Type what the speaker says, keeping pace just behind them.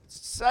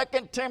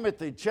2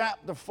 Timothy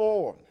chapter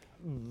 4,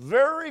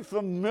 very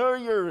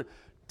familiar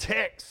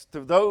text to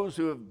those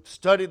who have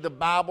studied the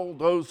Bible,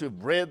 those who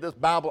have read this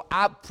Bible.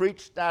 I've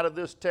preached out of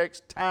this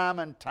text time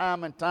and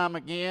time and time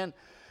again.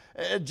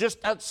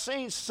 I've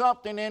seen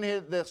something in here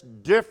that's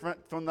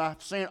different from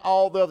I've seen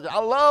all the others. I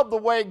love the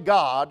way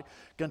God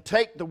can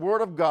take the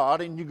Word of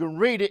God and you can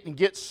read it and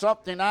get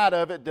something out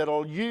of it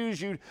that'll use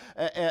you,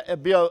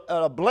 be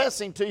a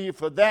blessing to you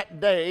for that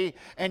day,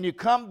 and you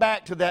come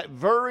back to that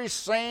very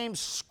same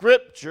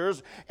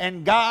Scriptures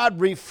and God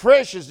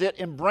refreshes it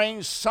and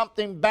brings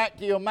something back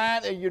to your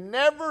mind that you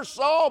never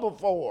saw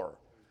before.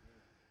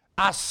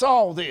 I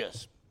saw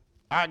this.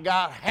 I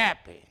got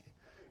happy.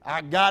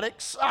 I got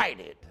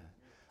excited.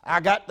 I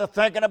got to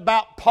thinking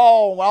about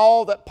Paul,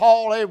 all that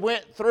Paul had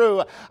went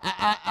through.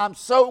 I'm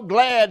so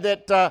glad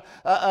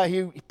that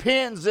he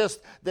pens this,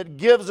 that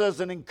gives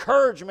us an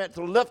encouragement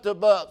to lift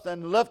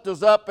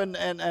us up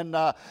and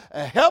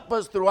help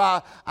us through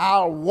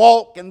our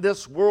walk in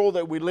this world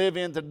that we live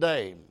in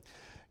today.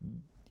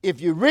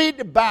 If you read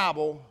the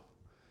Bible,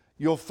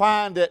 you'll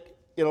find that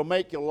it'll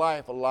make your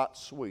life a lot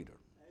sweeter.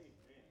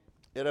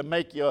 It'll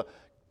make your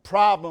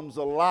problems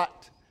a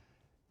lot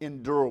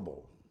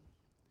endurable.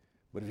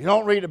 But if you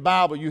don't read the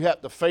Bible, you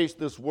have to face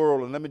this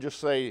world. And let me just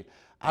say,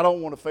 I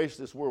don't want to face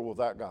this world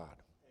without God.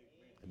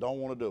 I don't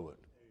want to do it.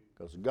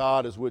 Because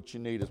God is what you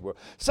need as well.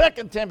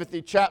 2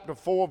 Timothy chapter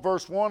 4,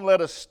 verse 1, let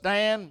us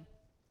stand.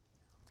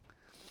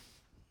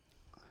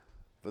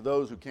 For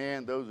those who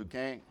can, those who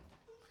can't.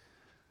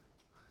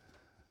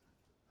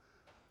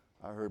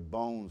 I heard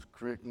bones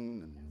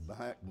creaking and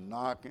back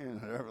knocking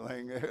and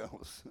everything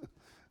else.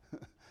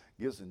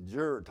 Get some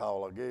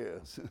Geritol, I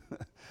guess.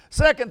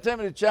 2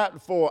 Timothy chapter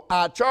 4,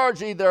 I charge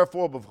thee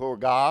therefore before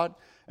God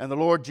and the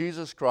Lord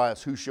Jesus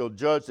Christ, who shall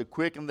judge the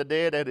quick and the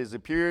dead at his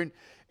appearing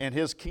in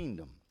his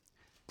kingdom.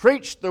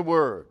 Preach the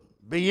word.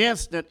 Be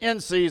instant in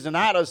season,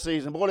 out of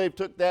season. Boy, they've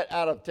took that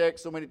out of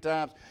text so many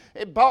times.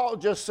 And Paul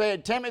just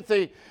said,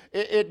 Timothy,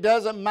 it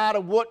doesn't matter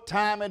what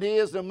time it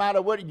is, no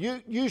matter what.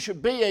 You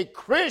should be a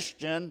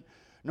Christian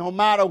no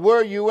matter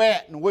where you're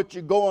at and what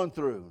you're going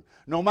through.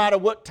 No matter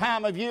what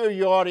time of year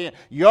you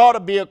ought to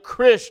be a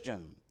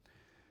Christian.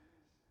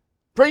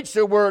 Preach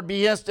the word,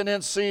 be instant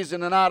in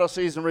season and out of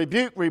season.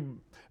 Rebuke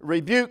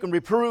and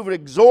reprove and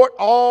exhort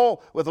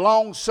all with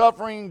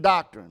long-suffering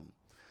doctrine.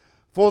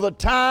 For the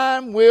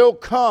time will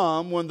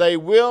come when they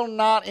will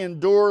not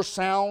endure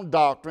sound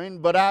doctrine,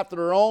 but after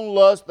their own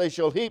lust they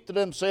shall heap to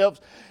themselves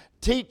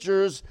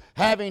teachers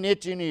having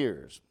itching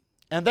ears.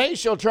 And they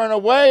shall turn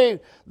away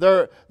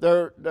their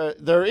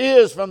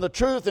ears from the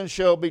truth and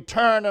shall be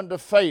turned unto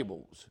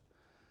fables.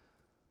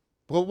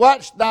 But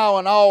watch thou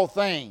in all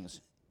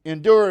things,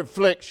 endure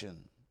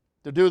affliction,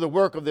 to do the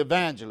work of the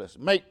evangelist.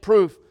 Make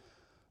proof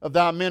of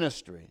thy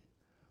ministry.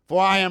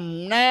 For I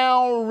am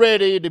now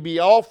ready to be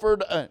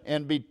offered,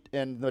 and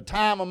the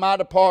time of my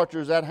departure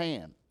is at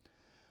hand.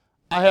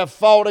 I have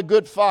fought a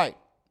good fight.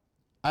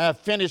 I have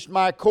finished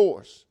my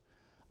course.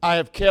 I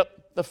have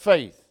kept the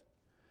faith.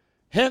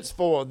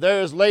 Henceforth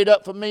there is laid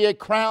up for me a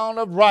crown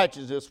of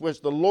righteousness,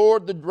 which the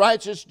Lord, the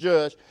righteous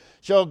judge,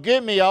 shall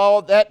give me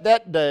all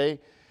that day,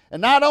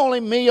 and not only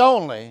me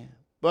only,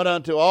 but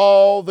unto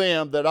all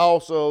them that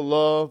also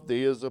love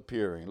thee is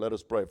appearing. Let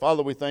us pray.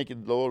 Father, we thank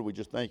you, Lord. We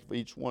just thank you for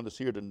each one that's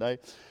here today.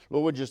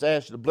 Lord, we just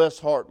ask you to bless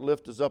heart,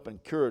 lift us up,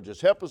 encourage us.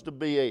 Help us to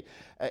be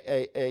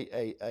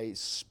a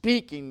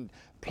speaking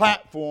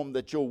platform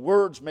that your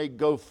words may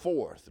go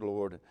forth,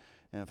 Lord.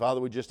 And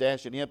Father, we just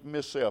ask you to empty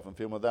yourself and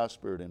fill me with thy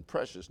Spirit. In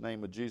precious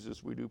name of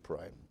Jesus we do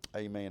pray.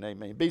 Amen,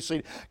 amen. Be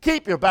seated.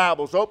 Keep your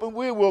Bibles open.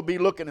 We will be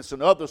looking at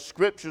some other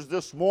scriptures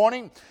this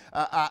morning.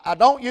 I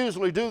don't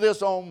usually do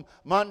this on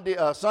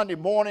Sunday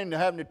morning,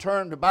 having to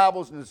turn the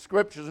Bibles and the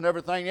scriptures and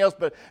everything else,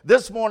 but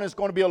this morning is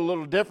going to be a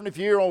little different. If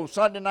you're here on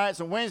Sunday nights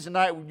and Wednesday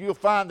night, you'll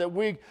find that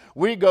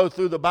we go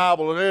through the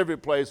Bible in every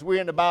place.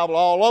 We're in the Bible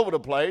all over the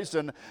place,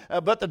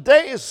 but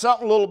today is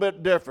something a little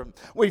bit different.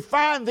 We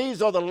find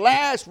these are the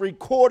last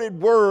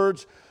recorded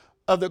words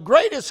of the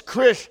greatest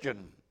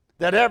Christian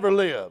that ever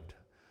lived.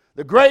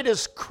 The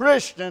greatest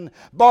Christian,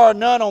 bar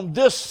none, on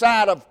this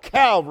side of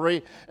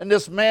Calvary, and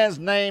this man's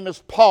name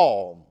is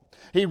Paul.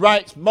 He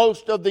writes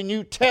most of the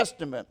New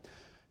Testament.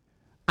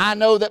 I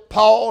know that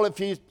Paul, if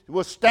he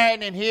was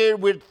standing here,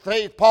 would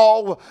say,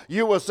 Paul,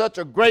 you were such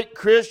a great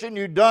Christian.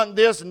 You've done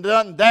this and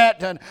done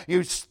that, and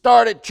you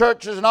started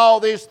churches and all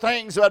these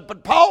things.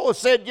 But Paul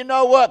said, you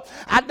know what?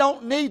 I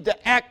don't need the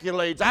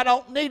accolades. I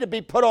don't need to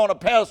be put on a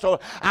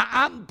pedestal.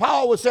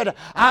 Paul said,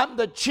 I'm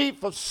the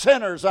chief of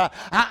sinners.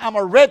 I'm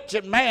a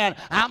wretched man.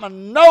 I'm a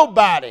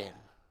nobody.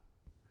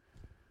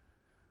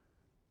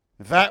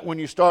 In fact, when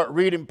you start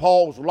reading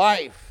Paul's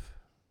life,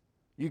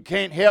 you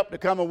can't help to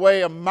come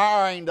away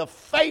admiring the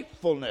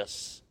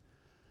faithfulness,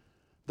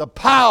 the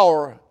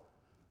power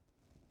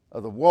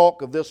of the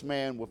walk of this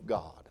man with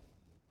God.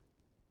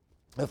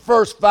 The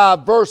first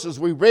 5 verses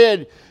we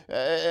read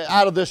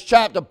out of this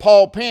chapter,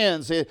 Paul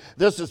pens.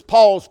 This is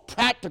Paul's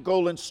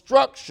practical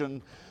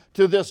instruction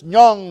to this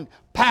young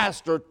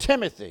pastor,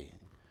 Timothy.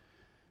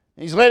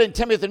 He's letting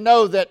Timothy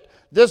know that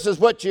this is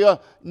what you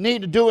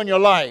need to do in your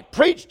life.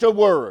 Preach the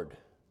word.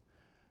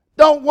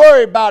 Don't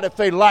worry about if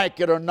they like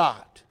it or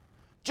not.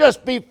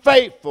 Just be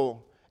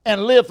faithful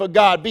and live for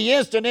God. Be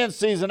instant in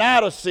season,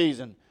 out of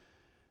season.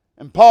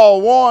 And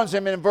Paul warns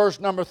him in verse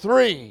number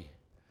 3.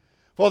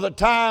 For the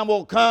time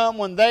will come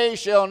when they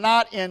shall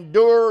not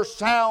endure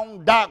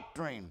sound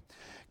doctrine.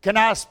 Can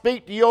I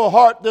speak to your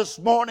heart this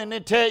morning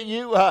and tell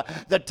you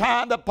the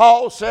time that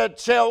Paul said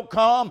shall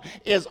come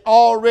is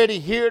already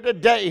here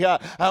today.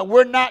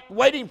 We're not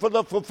waiting for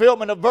the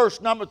fulfillment of verse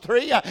number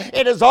 3.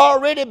 It has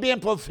already been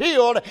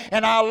fulfilled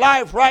in our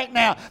life right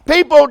now.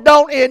 People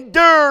don't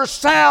endure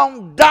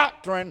sound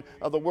doctrine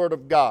of the Word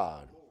of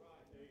God.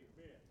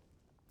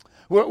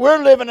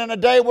 We're living in a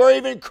day where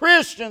even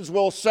Christians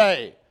will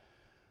say,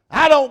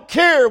 I don't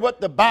care what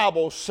the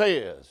Bible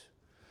says.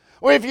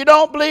 Well, if you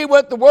don't believe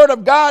what the Word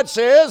of God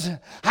says,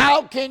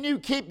 how can you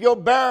keep your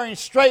bearing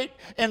straight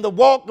in the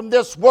walk of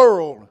this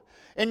world,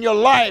 in your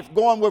life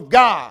going with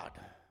God?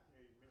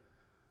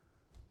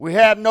 We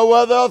have no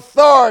other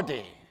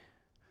authority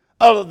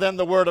other than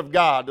the Word of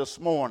God this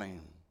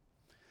morning.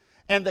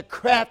 And the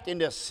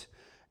craftiness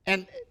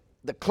and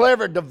the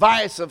clever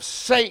device of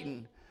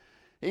Satan,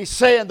 he's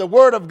saying the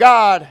Word of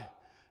God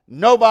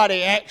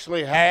nobody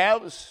actually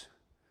has.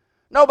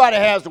 Nobody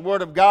has the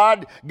Word of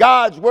God.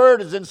 God's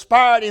Word is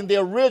inspired in the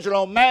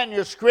original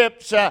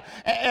manuscripts,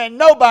 and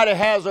nobody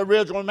has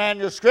original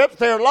manuscripts.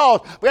 They're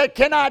lost. But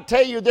can I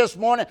tell you this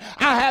morning,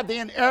 I have the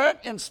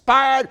inerrant,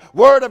 inspired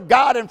Word of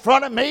God in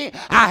front of me.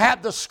 I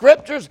have the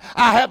Scriptures.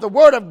 I have the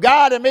Word of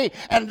God in me,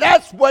 and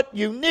that's what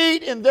you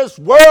need in this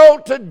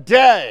world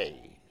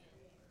today.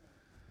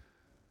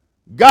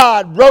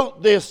 God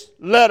wrote this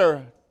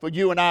letter for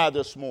you and I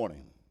this morning.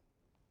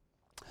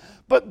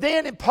 But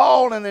then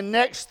Paul in the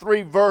next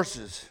 3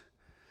 verses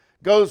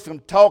goes from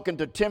talking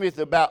to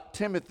Timothy about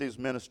Timothy's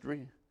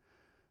ministry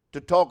to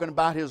talking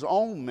about his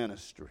own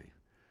ministry.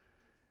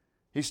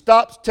 He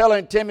stops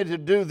telling Timothy to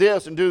do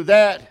this and do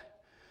that.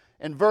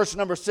 In verse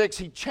number 6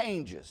 he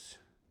changes.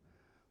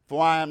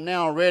 For I am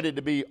now ready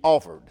to be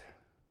offered,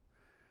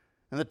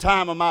 and the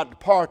time of my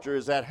departure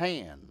is at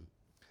hand.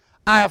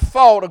 I have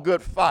fought a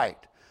good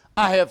fight.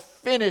 I have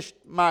finished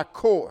my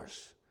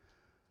course.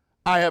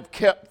 I have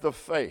kept the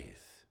faith.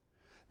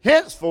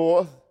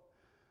 Henceforth,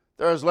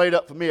 there is laid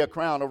up for me a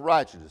crown of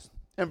righteousness.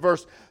 In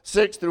verse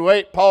 6 through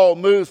 8, Paul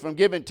moves from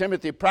giving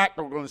Timothy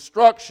practical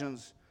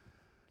instructions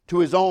to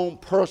his own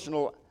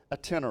personal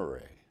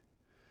itinerary.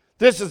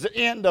 This is the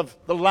end of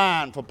the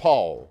line for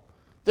Paul.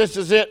 This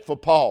is it for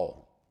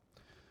Paul.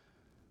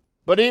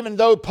 But even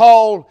though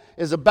Paul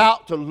is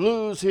about to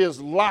lose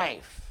his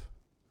life,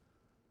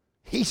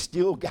 he's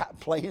still got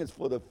plans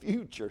for the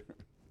future.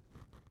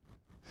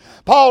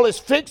 Paul is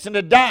fixing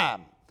to die.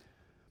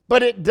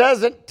 But it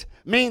doesn't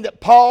mean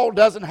that Paul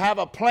doesn't have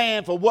a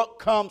plan for what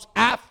comes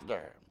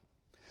after.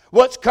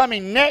 What's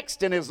coming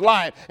next in his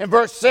life. In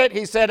verse 6,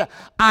 he said,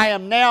 I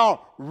am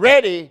now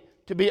ready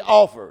to be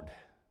offered.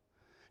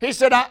 He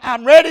said,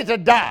 I'm ready to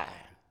die.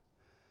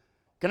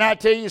 Can I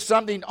tell you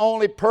something? The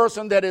only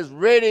person that is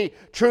ready,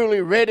 truly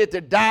ready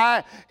to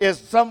die is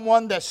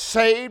someone that's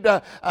saved,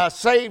 a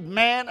saved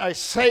man, a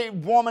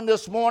saved woman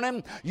this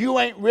morning. You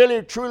ain't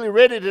really, truly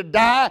ready to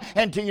die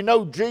until you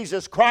know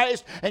Jesus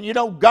Christ and you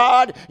know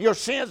God, your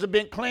sins have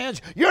been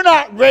cleansed. You're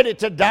not ready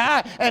to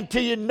die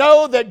until you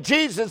know that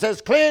Jesus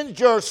has cleansed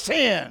your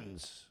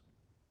sins.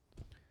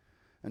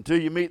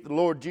 Until you meet the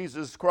Lord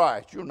Jesus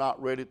Christ, you're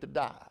not ready to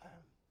die.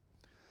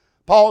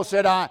 Paul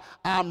said,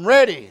 I'm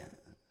ready.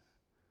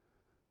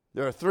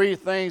 There are 3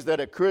 things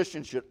that a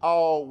Christian should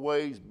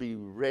always be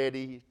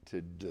ready to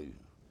do.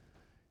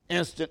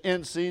 Instant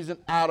in season,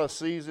 out of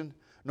season,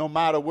 no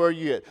matter where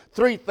you're at.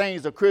 3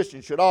 things a Christian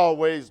should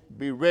always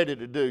be ready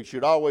to do.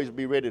 Should always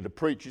be ready to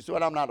preach. You say,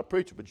 well, I'm not a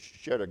preacher, but you should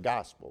share the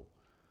gospel.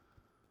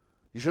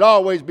 You should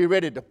always be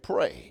ready to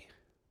pray.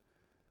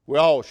 We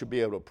all should be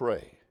able to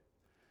pray.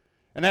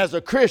 And as a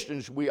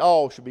Christians, we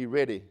all should be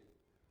ready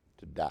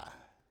to die.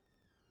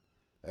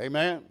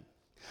 Amen.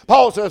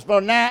 Paul says,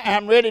 for now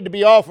I'm ready to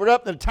be offered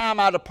up, and the time of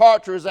my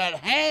departure is at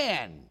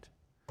hand.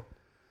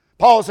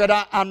 Paul said,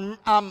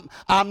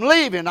 I'm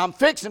leaving. I'm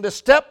fixing to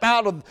step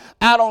out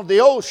on the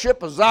old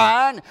ship of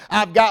Zion.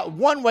 I've got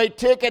one-way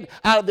ticket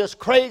out of this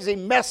crazy,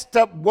 messed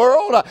up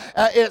world.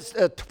 It's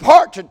a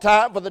departure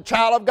time for the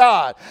child of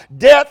God.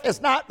 Death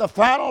is not the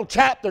final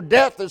chapter.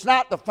 Death is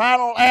not the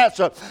final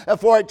answer.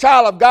 For a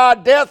child of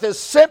God, death is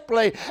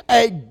simply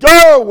a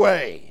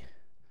doorway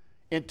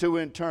into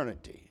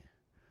eternity.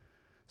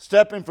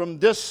 Stepping from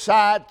this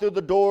side through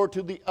the door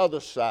to the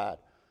other side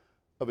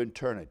of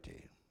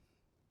eternity.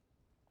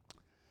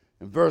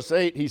 In verse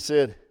 8 he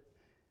said,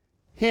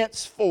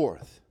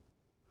 henceforth.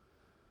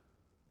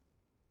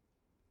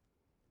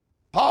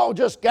 Paul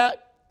just got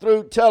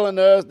through telling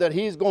us that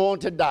he's going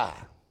to die.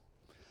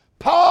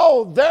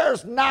 Paul,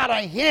 there's not a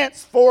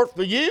henceforth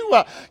for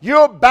you.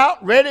 You're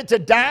about ready to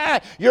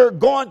die. You're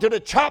going to the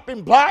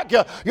chopping block.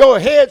 Your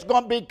head's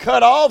going to be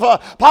cut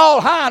off.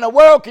 Paul, how in the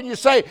world can you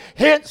say,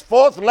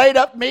 henceforth laid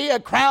up me a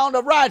crown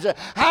of righteousness?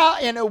 How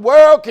in the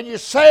world can you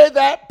say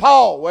that,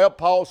 Paul? Well,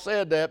 Paul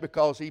said that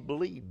because he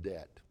believed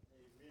that.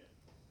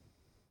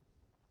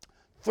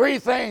 Three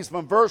things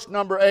from verse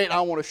number 8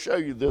 I want to show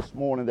you this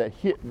morning that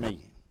hit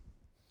me.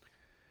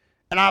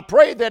 And I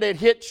pray that it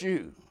hits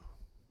you.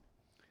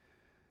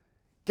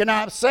 Can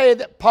I say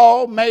that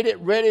Paul made it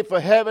ready for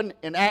heaven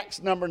in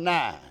Acts number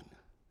 9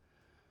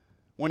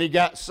 when he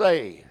got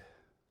saved?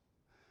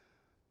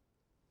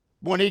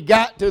 When he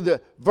got to the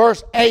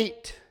verse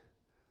 8,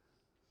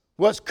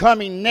 what's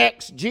coming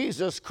next,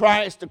 Jesus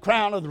Christ, the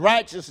crown of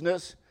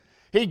righteousness,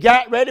 he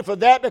got ready for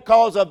that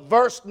because of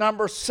verse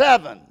number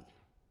 7.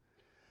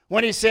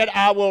 When he said,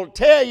 I will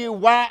tell you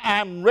why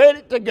I'm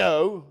ready to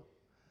go.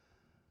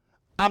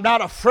 I'm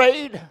not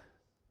afraid.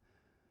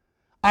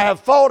 I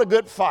have fought a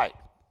good fight.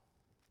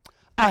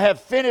 I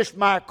have finished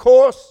my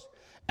course,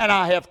 and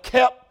I have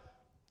kept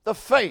the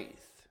faith.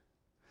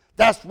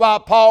 That's why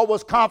Paul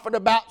was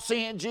confident about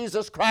seeing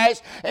Jesus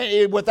Christ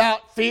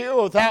without fear,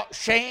 without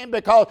shame,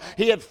 because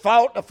he had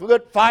fought a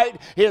good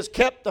fight. He has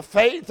kept the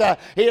faith.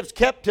 He has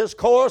kept his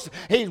course.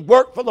 He's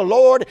worked for the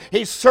Lord.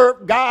 He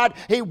served God.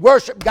 He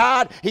worshiped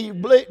God. He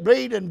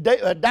breathed and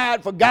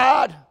died for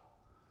God.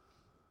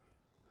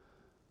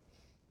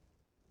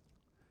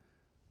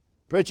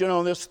 Preaching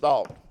on this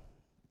thought.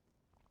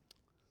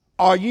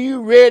 Are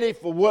you ready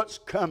for what's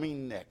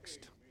coming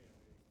next?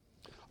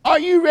 Are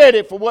you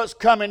ready for what's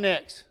coming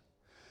next?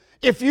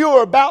 If you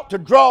are about to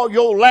draw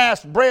your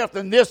last breath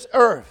in this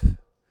earth,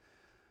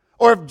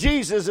 or if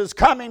Jesus is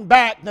coming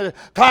back, the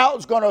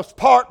cloud's going to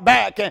part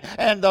back,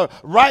 and the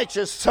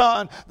righteous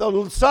Son,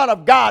 the Son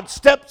of God,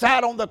 steps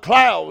out on the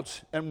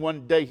clouds, and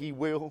one day he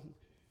will.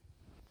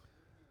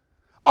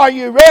 Are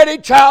you ready,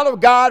 child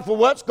of God, for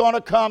what's going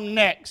to come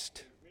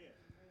next?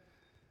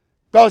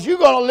 Because you're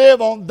going to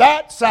live on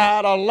that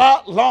side a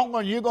lot longer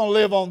than you're going to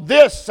live on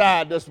this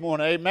side this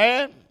morning.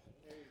 Amen?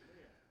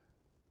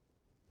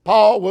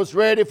 Paul was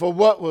ready for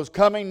what was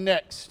coming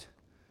next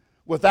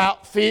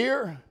without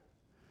fear.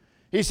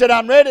 He said,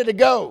 I'm ready to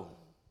go.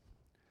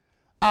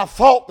 I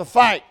fought the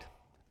fight.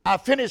 I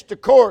finished the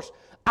course.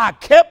 I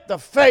kept the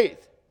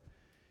faith.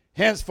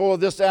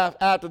 Henceforth,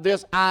 after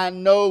this, I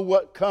know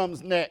what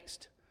comes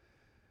next.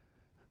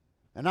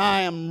 And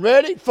I am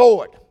ready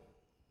for it.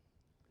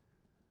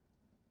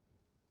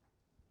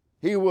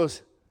 He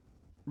was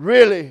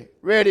really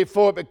ready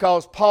for it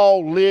because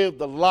Paul lived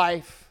the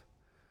life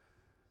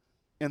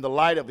in the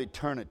light of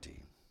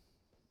eternity.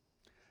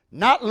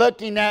 Not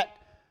looking at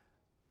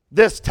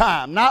this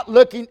time, not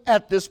looking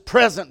at this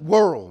present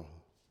world.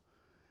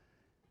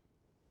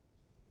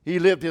 He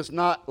lived his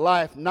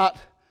life not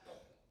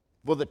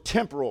for the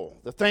temporal,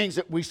 the things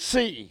that we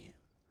see,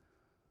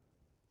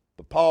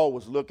 but Paul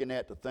was looking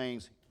at the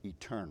things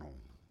eternal.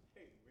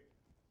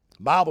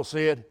 The Bible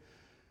said,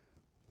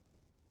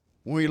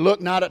 when we look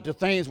not at the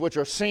things which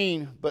are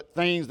seen, but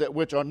things that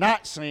which are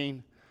not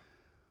seen,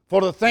 for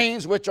the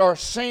things which are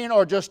seen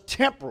are just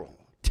temporal,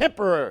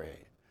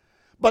 temporary.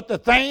 But the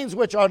things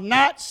which are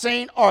not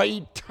seen are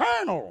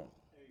eternal.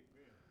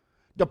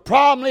 The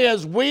problem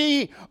is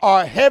we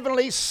are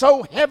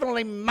so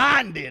heavenly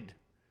minded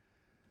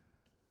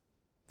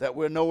that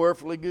we're no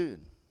earthly good.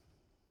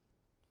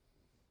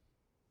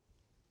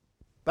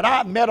 But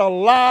I've met a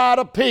lot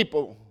of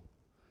people.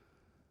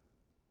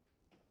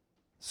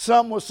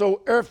 Some were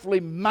so earthly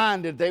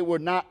minded they were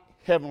not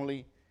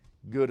heavenly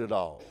good at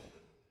all.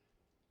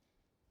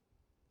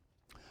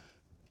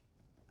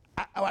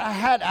 I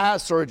had eye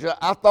surgery.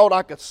 I thought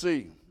I could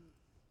see.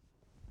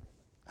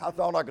 I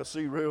thought I could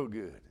see real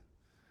good.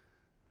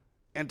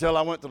 Until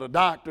I went to the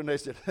doctor and they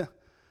said,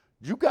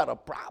 you got a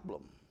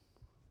problem.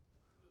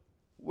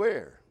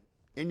 Where?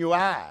 In your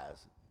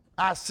eyes.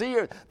 I see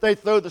it. They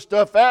throw the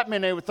stuff at me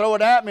and they would throw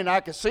it at me and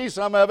I could see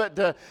some of it.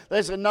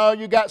 They said, no,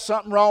 you got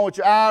something wrong with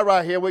your eye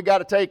right here. We got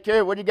to take care of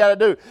it. What do you got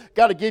to do?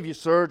 Got to give you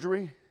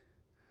surgery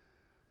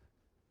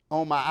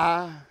on my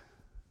eye.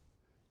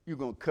 You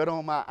going to cut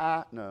on my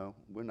eye? No,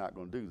 we're not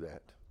going to do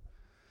that.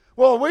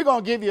 Well, we're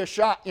going to give you a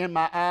shot in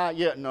my eye.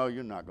 Yeah, no,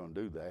 you're not going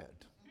to do that.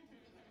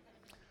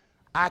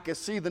 I could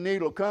see the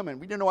needle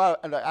coming. You know,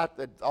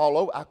 all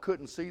over, I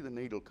couldn't see the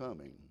needle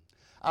coming.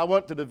 I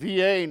went to the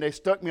VA and they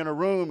stuck me in a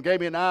room,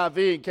 gave me an IV,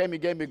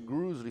 and gave me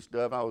gruesly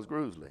stuff. I was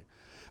gruesly.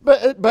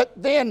 But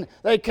then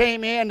they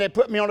came in, they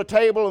put me on a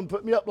table and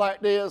put me up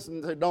like this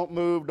and said, don't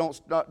move, don't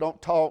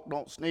talk,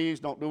 don't sneeze,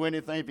 don't do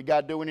anything. If you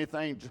got to do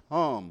anything, just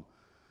hum.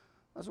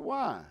 I said,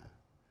 why?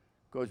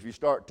 Because if you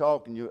start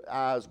talking, your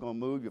eyes are going to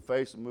move, your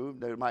face will move.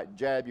 They might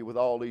jab you with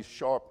all these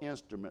sharp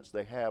instruments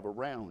they have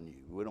around you.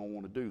 We don't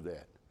want to do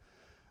that.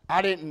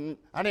 I didn't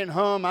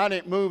hum, I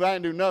didn't move, I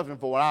didn't do nothing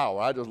for an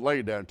hour. I just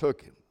laid there and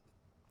took it.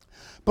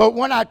 But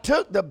when I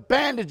took the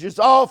bandages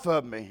off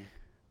of me,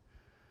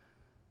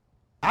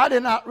 I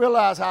did not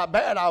realize how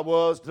bad I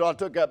was until I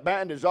took that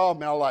bandage off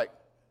me. I was like,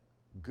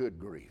 good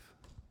grief.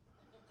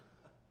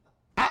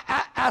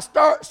 I I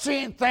start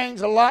seeing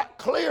things a lot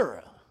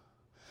clearer.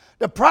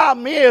 The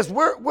problem is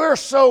we're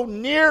so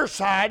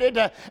nearsighted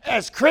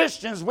as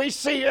Christians. We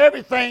see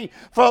everything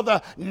for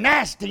the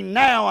nasty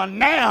now and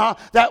now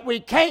that we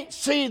can't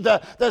see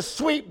the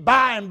sweet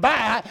by and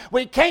by.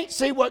 We can't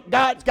see what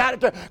God's got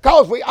to do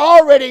because we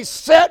already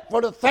set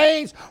for the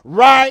things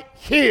right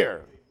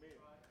here.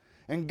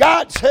 And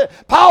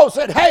Paul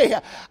said, hey,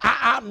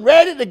 I'm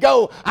ready to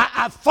go.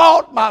 I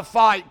fought my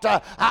fight.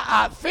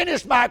 I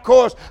finished my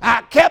course.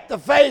 I kept the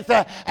faith.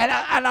 And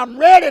I'm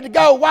ready to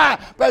go.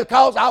 Why?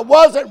 Because I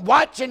wasn't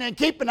watching and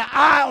keeping an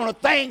eye on the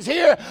things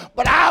here,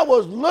 but I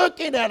was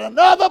looking at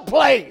another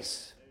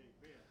place.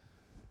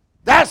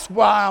 That's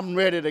why I'm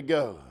ready to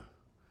go.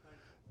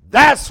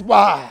 That's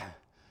why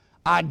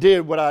I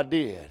did what I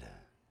did.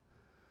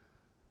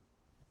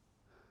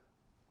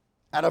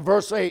 Out of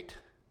verse 8,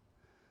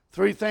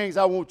 3 things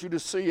I want you to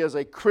see as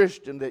a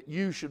Christian that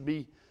you should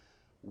be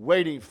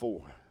waiting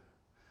for.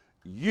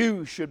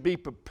 You should be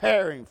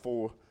preparing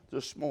for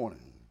this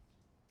morning.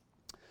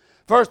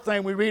 First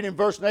thing we read in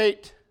verse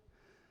 8,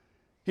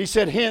 he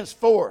said,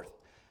 henceforth,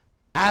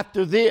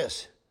 after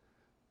this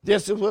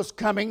is what's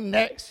coming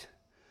next.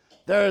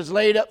 There is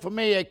laid up for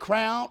me a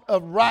crown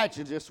of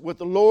righteousness, with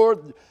the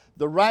Lord,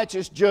 the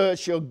righteous judge,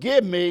 shall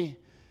give me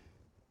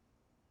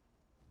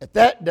at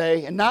that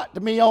day, and not to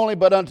me only,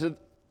 but unto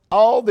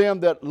all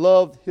them that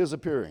love his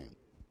appearing.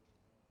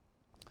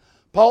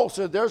 Paul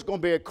said there's going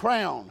to be a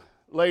crown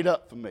laid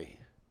up for me.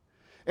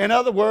 In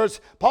other words,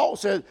 Paul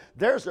said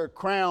there's a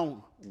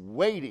crown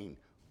waiting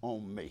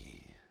on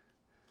me.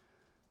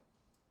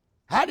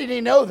 How did he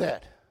know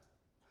that?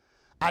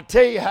 I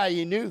tell you how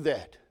he knew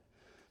that.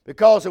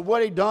 Because of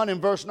what he done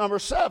in verse number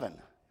 7.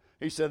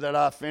 He said that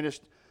I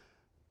finished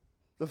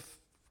the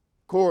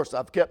course,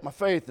 I've kept my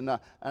faith, and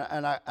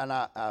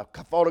I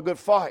fought a good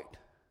fight.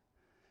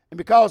 And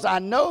because I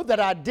know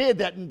that I did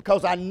that, and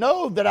because I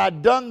know that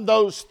I've done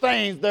those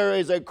things, there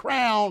is a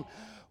crown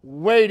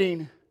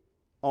waiting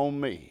on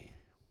me.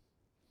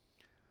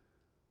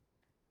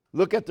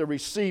 Look at the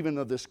receiving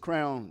of this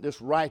crown,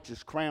 this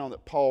righteous crown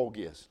that Paul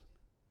gets.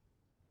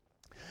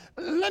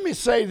 Let me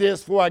say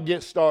this before I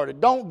get started.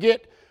 Don't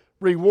get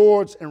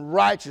rewards and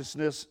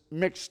righteousness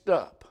mixed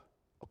up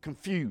or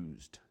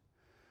confused.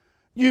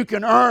 You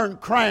can earn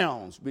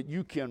crowns, but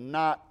you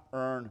cannot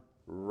earn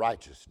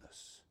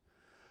righteousness.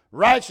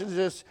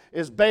 Righteousness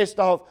is based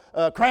off,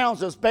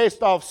 crowns is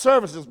based off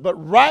services, but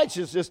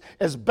righteousness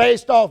is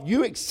based off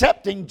you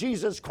accepting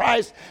Jesus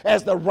Christ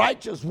as the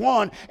righteous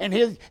one, and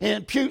he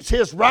imputes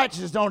his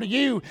righteousness onto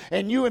you,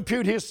 and you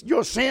impute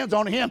your sins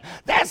onto him.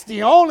 That's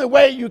the only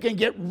way you can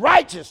get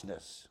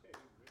righteousness.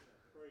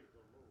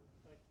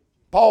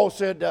 Paul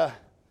said,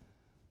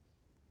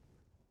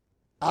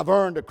 I've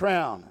earned a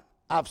crown.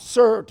 I've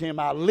served him.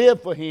 I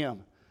live for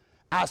him.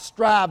 I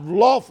strive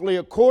lawfully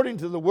according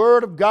to the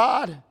word of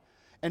God,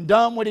 and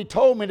done what he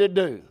told me to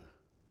do.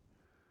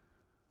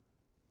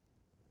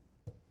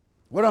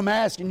 What I'm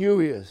asking you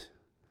is,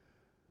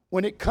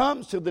 when it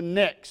comes to the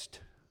next,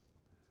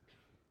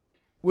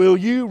 will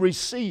you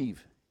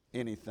receive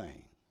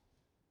anything?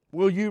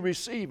 Will you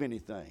receive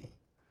anything?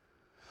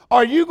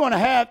 Are you going to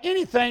have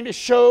anything to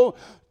show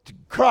to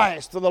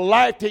Christ, for the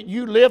life that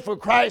you live for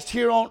Christ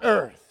here on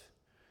earth?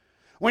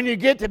 When you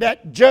get to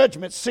that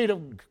judgment seat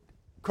of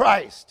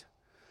Christ,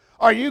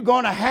 are you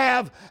going to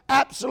have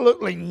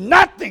absolutely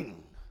nothing?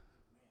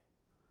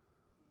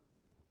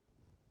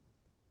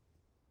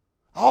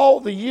 All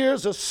the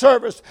years of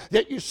service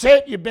that you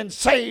said you've been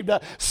saved,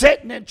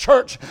 sitting in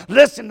church,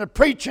 listening to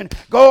preaching,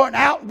 going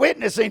out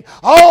witnessing,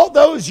 all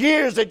those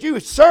years that you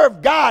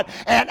served God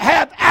and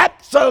have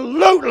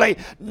absolutely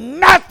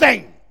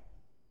nothing.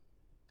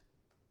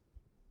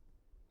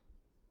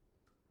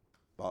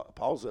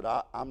 Paul said,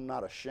 I'm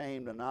not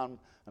ashamed and I'm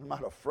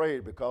not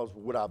afraid because of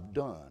what I've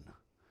done.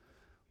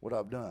 What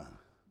I've done.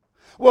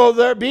 Will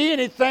there be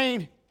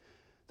anything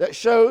that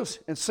shows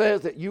and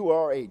says that you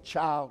are a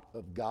child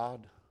of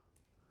God?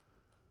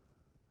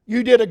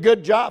 You did a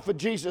good job for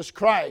Jesus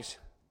Christ.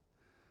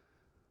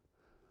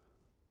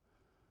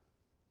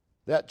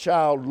 That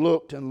child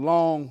looked and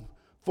longed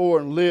for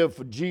and lived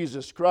for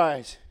Jesus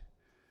Christ.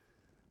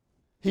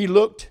 He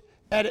looked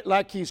at it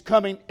like he's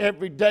coming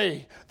every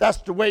day. That's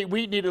the way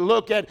we need to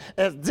look at it,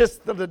 as this is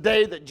the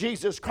day that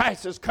Jesus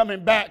Christ is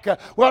coming back.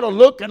 We ought to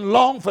look and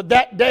long for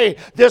that day.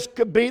 This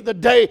could be the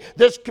day.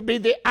 This could be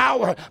the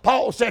hour.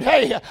 Paul said,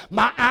 hey,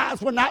 my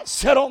eyes were not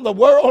set on the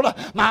world.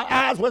 My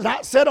eyes was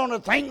not set on the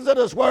things of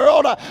this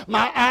world.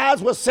 My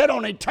eyes were set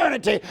on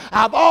eternity.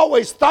 I've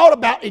always thought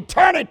about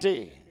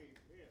eternity.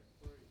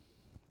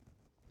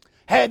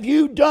 Have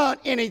you done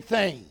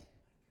anything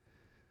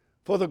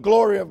for the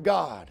glory of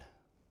God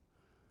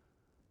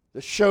to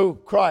show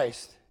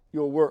Christ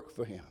your work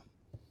for him?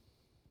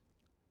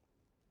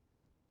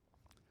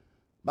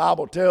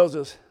 Bible tells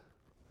us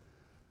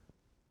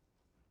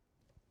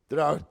that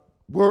our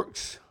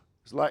works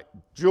is like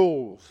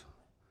jewels,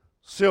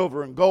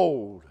 silver and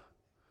gold,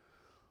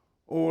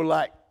 or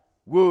like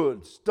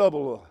wood,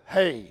 stubble, or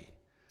hay.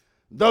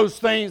 Those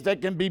things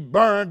that can be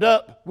burned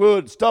up,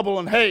 wood, stubble,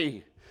 and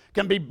hay,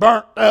 can be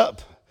burnt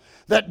up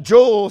that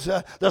jewels,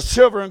 the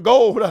silver and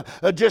gold,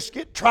 just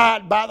get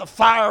tried by the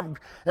fire.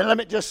 And let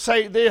me just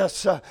say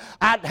this.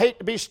 I'd hate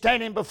to be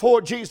standing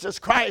before Jesus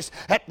Christ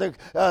at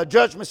the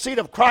judgment seat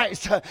of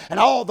Christ, and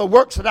all the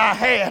works that I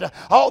had,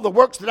 all the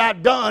works that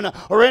I've done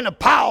are in a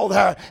pile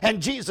there,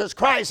 and Jesus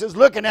Christ is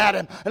looking at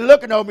him and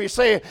looking over me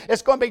saying,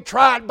 it's going to be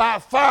tried by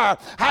fire.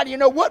 How do you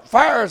know what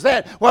fire is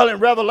that? Well, in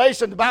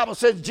Revelation, the Bible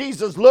says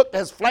Jesus looked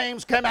as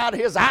flames came out of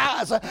his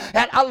eyes,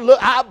 and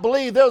I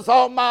believe this with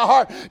all my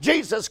heart.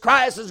 Jesus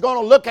Christ is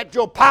going to look at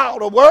your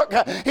pile of work.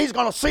 He's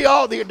going to see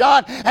all that you've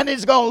done, and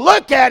he's going to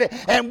look at it,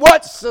 and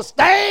what's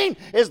sustained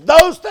is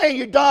those things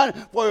you've done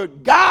for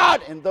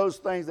God and those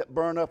things that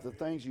burn up the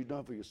things you've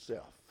done for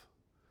yourself.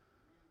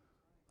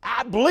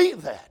 I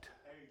believe that.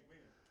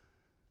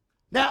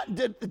 Now,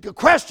 the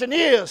question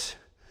is,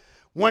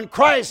 when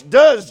Christ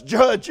does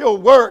judge your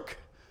work,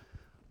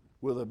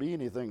 will there be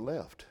anything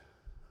left?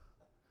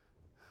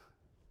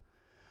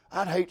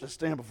 I'd hate to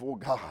stand before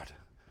God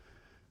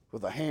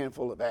with a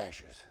handful of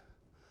ashes.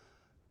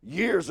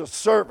 Years of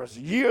service,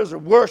 years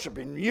of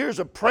worshiping, years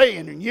of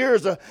praying, and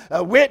years of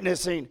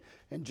witnessing,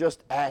 and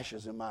just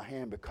ashes in my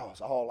hand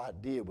because all I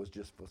did was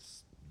just for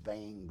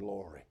vain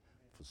glory,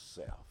 for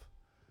self,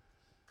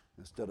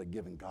 instead of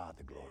giving God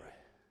the glory.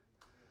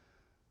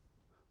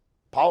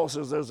 Paul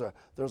says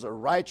there's a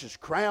righteous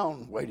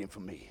crown waiting for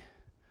me.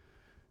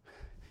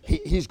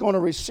 He's going to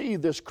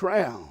receive this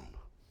crown.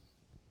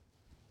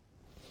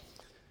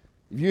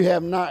 If you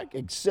have not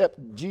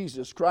accepted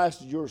Jesus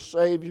Christ as your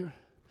Savior,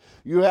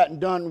 you haven't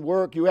done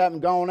work, you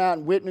haven't gone out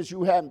and witnessed,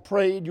 you haven't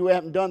prayed, you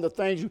haven't done the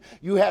things,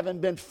 you haven't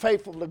been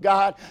faithful to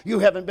God, you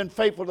haven't been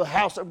faithful to the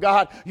house of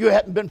God, you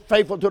haven't been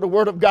faithful to the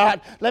Word of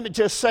God, let me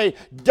just say,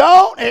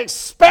 don't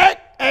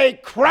expect a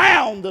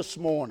crown this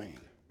morning.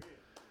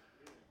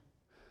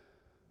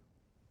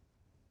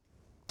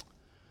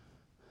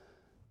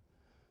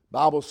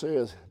 Bible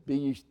says, be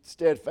ye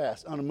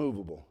steadfast,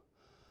 unmovable,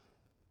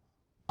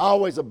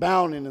 always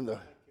abounding in the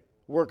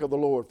work of the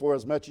Lord, for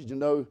as much as you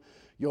know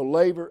your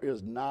labor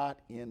is not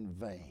in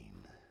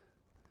vain.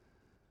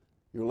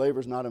 Your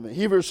labor is not in vain.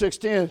 Hebrews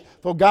 6:10,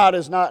 for God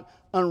is not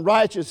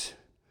unrighteous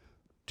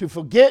to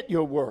forget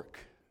your work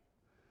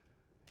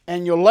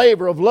and your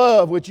labor of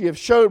love which you have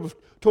showed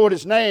toward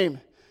his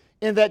name,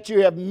 in that you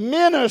have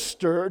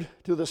ministered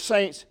to the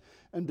saints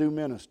and do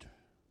minister.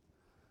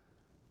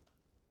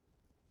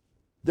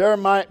 There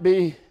might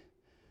be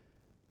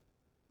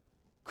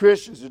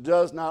Christians who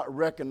does not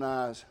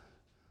recognize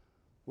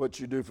what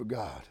you do for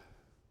God.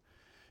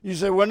 You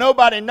say, well,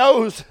 nobody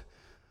knows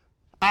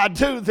I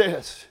do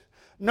this.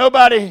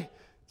 Nobody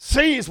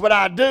sees what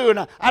I do,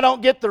 and I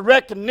don't get the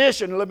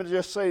recognition. Let me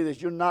just say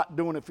this. You're not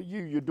doing it for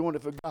you. You're doing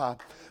it for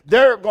God.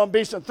 There are going to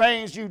be some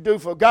things you do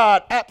for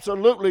God,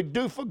 absolutely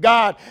do for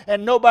God,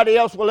 and nobody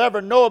else will ever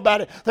know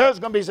about it. There's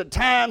going to be some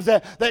times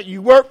that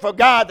you work for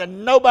God that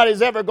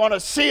nobody's ever going to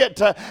see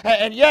it,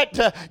 and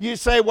yet you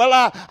say,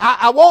 well,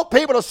 I want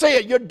people to see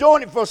it. You're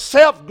doing it for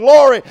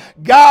self-glory.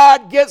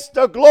 God gets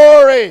the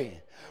glory.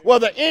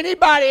 Whether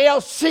anybody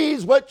else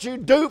sees what you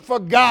do for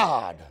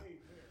God.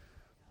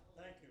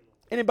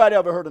 Anybody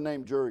ever heard the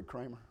name Jerry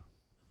Kramer?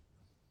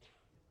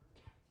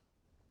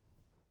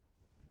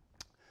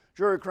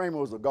 Jerry Kramer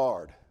was a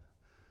guard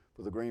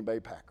for the Green Bay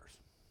Packers.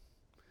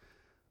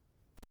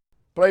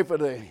 Played for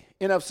the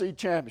NFC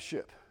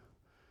Championship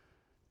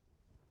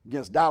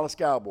against Dallas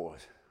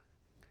Cowboys.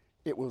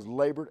 It was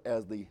labeled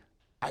as the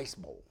Ice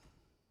Bowl.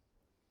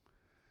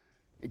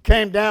 It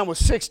came down with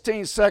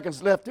 16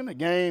 seconds left in the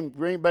game.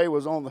 Green Bay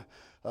was on the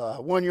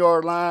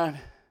 1-yard line.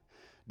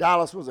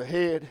 Dallas was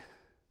ahead.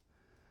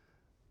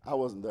 I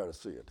wasn't there to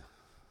see it.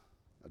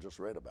 I just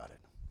read about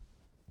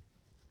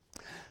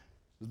it.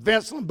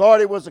 Vince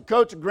Lombardi was the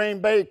coach of Green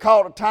Bay. He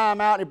called a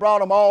timeout. He brought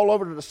them all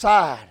over to the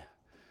side.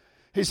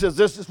 He says,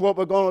 this is what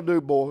we're going to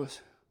do, boys.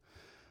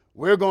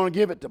 We're going to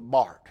give it to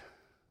Bart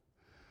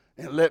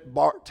and let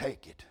Bart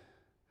take it.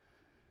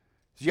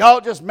 So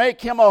y'all just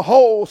make him a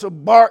hole so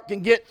Bart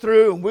can get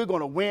through, and we're going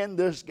to win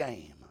this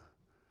game.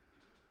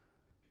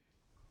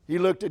 He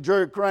looked at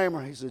Jerry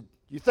Kramer. He said,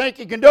 you think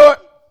you can do it?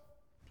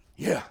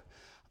 Yeah.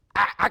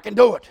 I can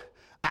do it.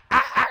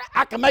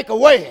 I can make a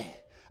way.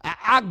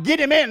 I'll get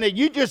him in there.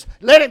 You just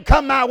let him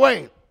come my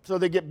way. So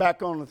they get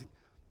back on the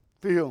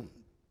field.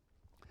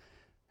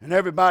 And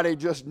everybody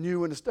just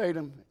knew in the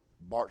stadium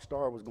Bart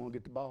Starr was going to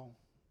get the ball.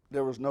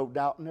 There was no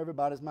doubt in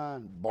everybody's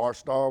mind. Bart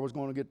Starr was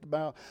going to get the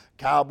ball.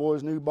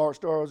 Cowboys knew Bart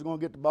Starr was going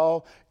to get the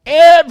ball.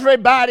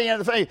 Everybody in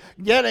the face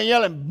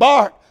yelling,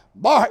 Bart,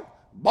 Bart,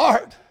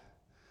 Bart.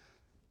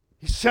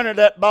 He centered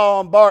that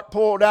ball, and Bart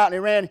pulled out, and he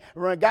ran,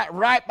 got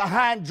right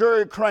behind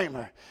Jerry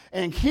Kramer.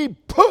 And he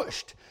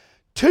pushed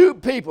two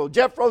people.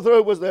 Jeff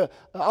Rothrow was the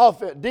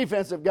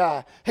defensive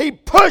guy. He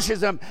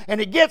pushes him,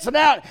 and he gets it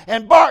out,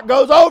 and Bart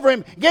goes over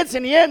him, gets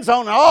in the end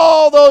zone, and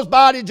all those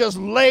bodies just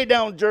lay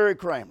down Jerry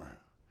Kramer.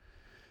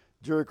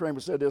 Jerry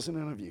Kramer said this in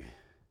an interview.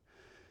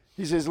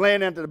 He says,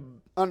 laying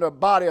under a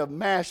body of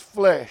mashed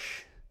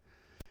flesh.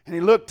 And he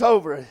looked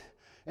over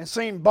and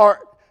seen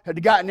Bart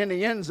had gotten in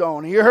the end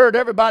zone. He heard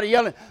everybody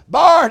yelling,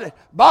 Bart,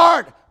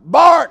 Bart,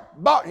 Bart,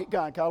 Bart. He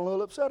got a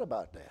little upset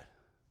about that.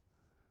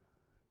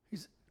 He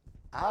said,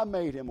 I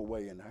made him a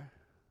way in there.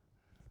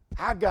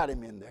 I got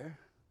him in there.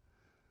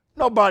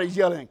 Nobody's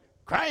yelling,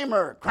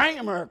 Kramer,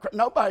 Kramer.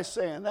 Nobody's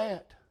saying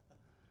that.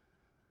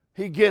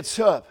 He gets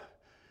up,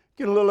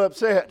 get a little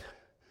upset.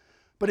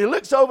 But he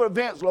looks over at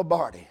Vince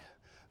Lombardi.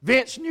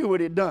 Vince knew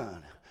what he'd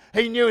done.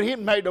 He knew he'd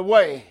made the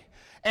way.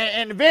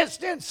 And Vince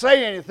didn't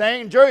say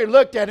anything. Jerry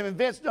looked at him, and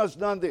Vince just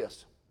done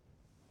this.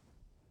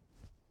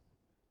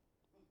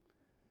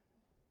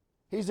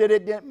 He said,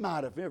 it didn't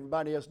matter if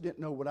everybody else didn't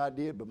know what I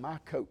did, but my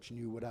coach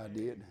knew what I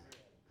did.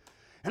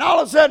 And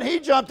all of a sudden, he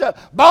jumped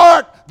up,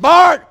 Bart,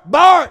 Bart,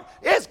 Bart.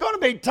 It's going to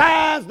be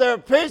times, there are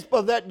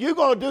people that you're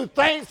going to do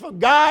things for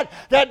God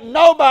that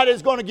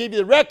nobody's going to give you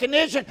the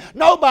recognition,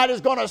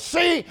 nobody's going to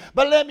see.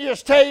 But let me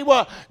just tell you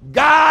what,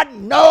 God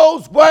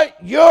knows what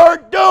you're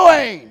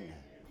doing.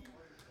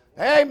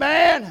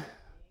 Amen.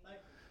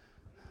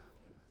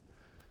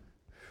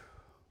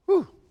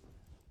 Whew.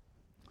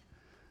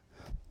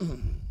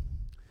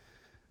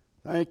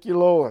 Thank you,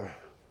 Lord.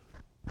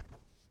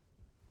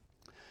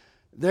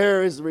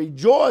 There is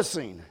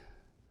rejoicing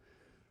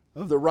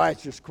of the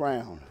righteous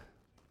crown.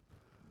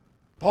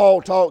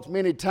 Paul talks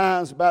many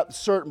times about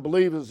certain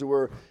believers who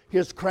were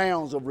his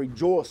crowns of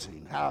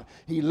rejoicing, how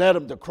he led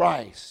them to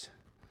Christ.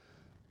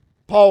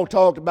 Paul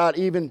talked about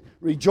even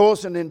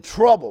rejoicing in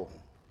trouble.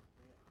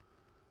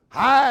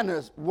 How in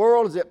this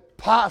world is it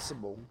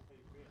possible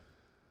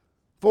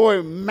for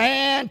a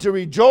man to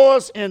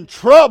rejoice in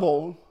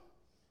trouble?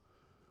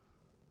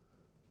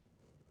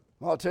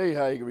 I'll tell you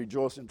how he can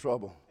rejoice in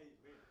trouble.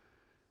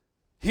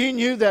 He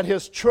knew that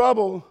his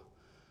trouble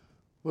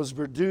was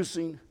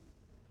producing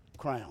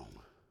crown.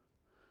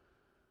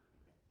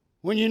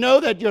 When you know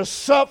that you're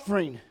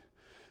suffering,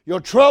 your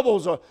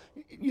troubles are,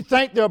 you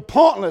think they're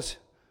pointless,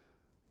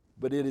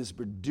 but it is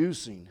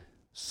producing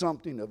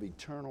something of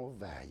eternal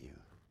value.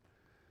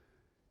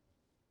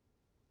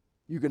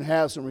 You can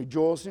have some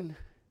rejoicing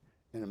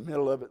in the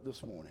middle of it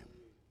this morning.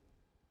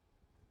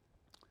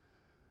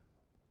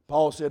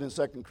 Paul said in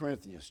 2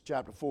 Corinthians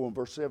chapter 4 and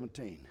verse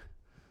 17,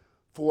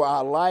 for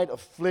our light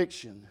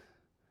affliction,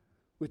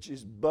 which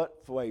is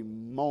but for a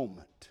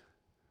moment,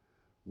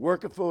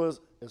 worketh for us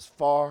as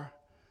far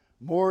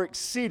more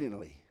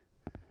exceedingly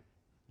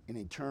in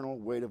eternal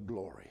weight of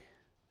glory.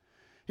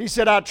 He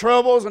said our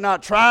troubles and our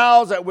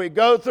trials that we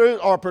go through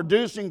are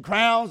producing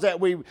crowns that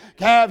we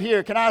have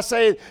here. Can I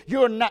say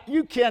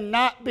you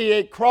cannot be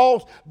a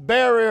cross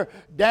bearer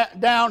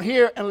down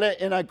here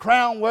and a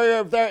crown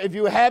wearer there if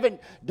you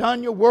haven't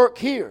done your work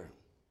here.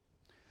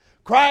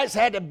 Christ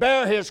had to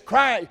bear his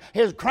crown,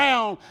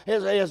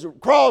 his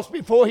cross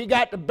before he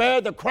got to bear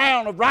the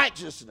crown of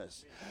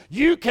righteousness.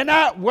 You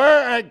cannot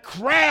wear a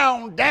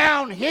crown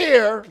down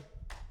here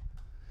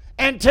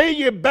until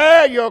you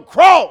bear your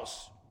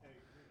cross.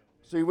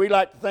 See, we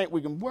like to think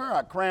we can wear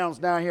our crowns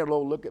down here.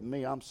 Lord, look at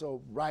me. I'm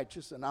so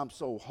righteous and I'm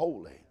so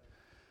holy.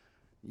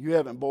 You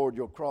haven't borne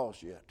your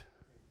cross yet.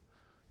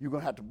 You're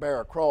going to have to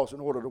bear a cross in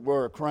order to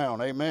wear a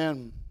crown.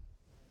 Amen.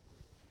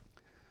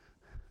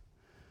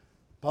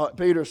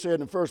 Peter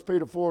said in 1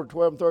 Peter 4,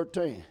 12 and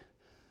 13,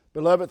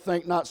 Beloved,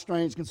 think not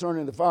strange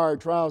concerning the fiery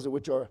trials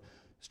which are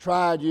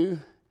tried you,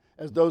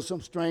 as though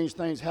some strange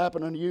things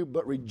happen unto you,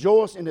 but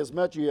rejoice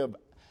inasmuch you have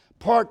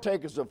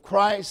partakers of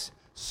Christ's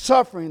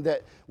suffering,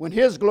 that when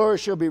his glory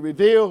shall be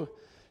revealed,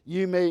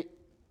 you may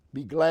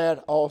be glad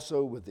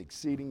also with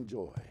exceeding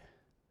joy.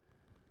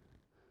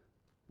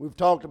 We've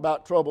talked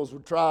about troubles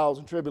with trials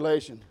and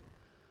tribulation.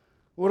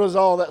 What is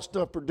all that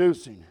stuff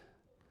producing?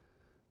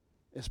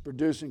 It's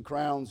producing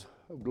crowns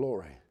of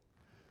glory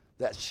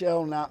that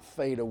shall not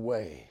fade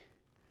away.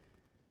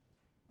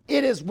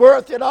 It is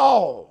worth it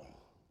all.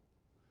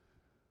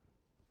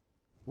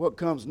 What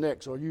comes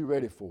next? Are you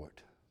ready for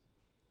it?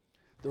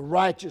 The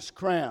righteous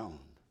crown.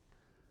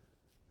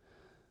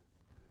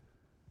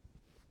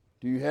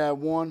 Do you have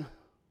one?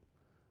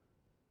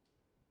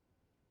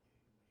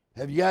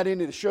 Have you got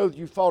any to show that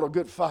you fought a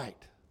good fight?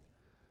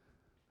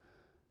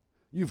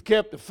 You've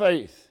kept the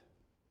faith.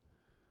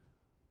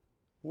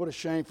 What a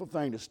shameful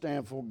thing to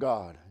stand for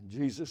God,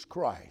 Jesus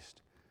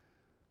Christ.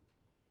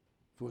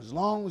 For as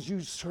long as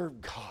you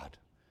serve God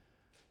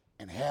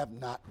and have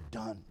not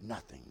done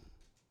nothing.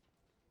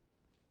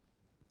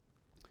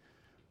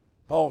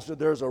 Paul said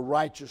there's a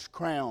righteous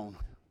crown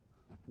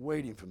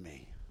waiting for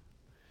me.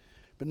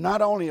 But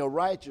not only a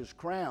righteous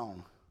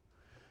crown,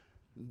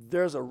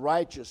 there's a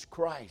righteous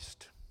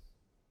Christ.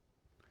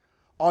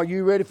 Are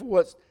you ready for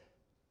what's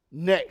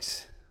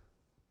next?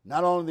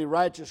 Not only the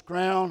righteous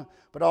crown,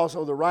 but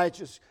also the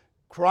righteous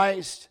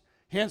Christ.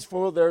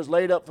 Henceforth there is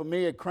laid up for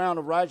me a crown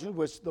of righteousness,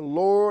 which the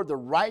Lord, the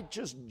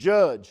righteous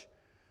judge,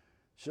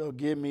 shall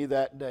give me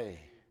that day.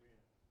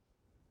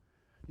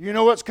 You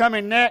know what's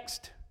coming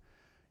next?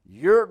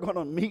 You're going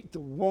to meet the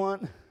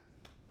one,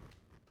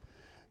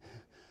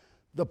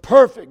 the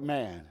perfect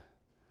man.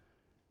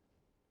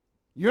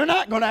 You're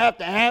not going to have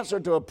to answer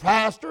to a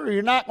pastor.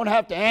 You're not going to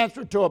have to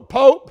answer to a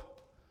pope.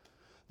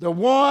 The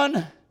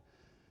one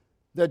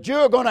that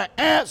you're going to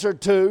answer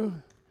to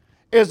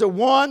is the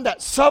one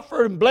that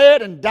suffered and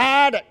bled and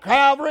died at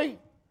Calvary,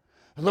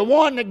 the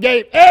one that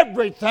gave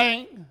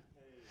everything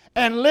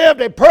and lived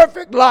a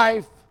perfect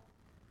life.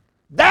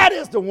 That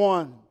is the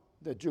one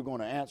that you're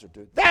going to answer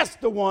to. That's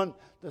the one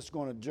that's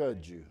going to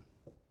judge you.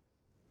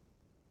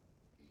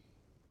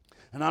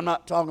 And I'm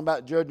not talking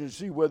about judging to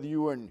see whether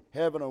you are in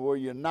heaven or whether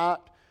you're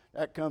not.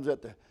 That comes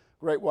at the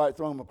great white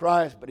throne of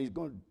Christ. But he's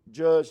going to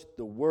judge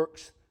the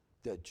works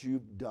that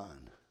you've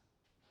done.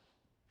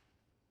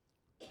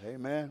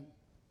 Amen.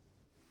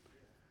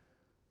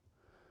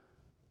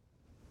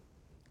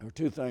 There are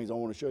two things I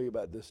want to show you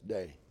about this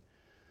day.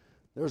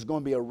 There's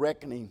going to be a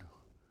reckoning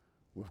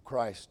with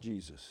Christ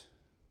Jesus.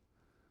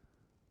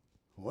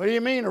 What do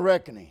you mean a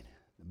reckoning?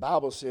 The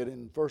Bible said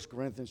in 1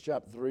 Corinthians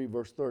chapter 3,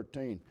 verse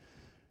 13,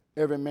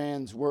 every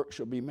man's work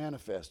shall be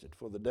manifested,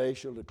 for the day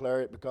shall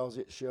declare it, because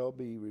it shall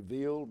be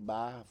revealed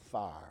by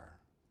fire.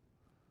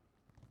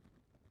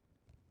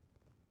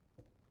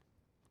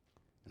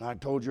 And I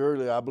told you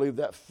earlier, I believe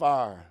that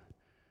fire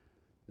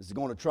is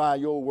going to try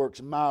your works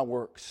and my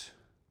works.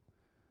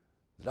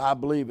 That I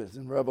believe it's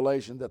in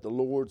Revelation that the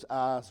Lord's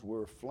eyes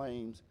were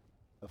flames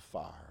of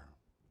fire.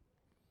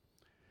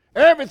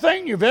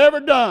 Everything you've ever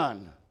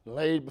done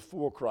laid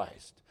before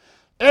Christ.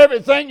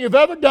 Everything you've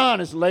ever done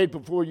is laid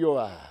before your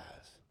eyes.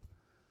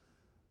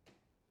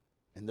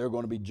 And they're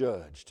going to be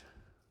judged.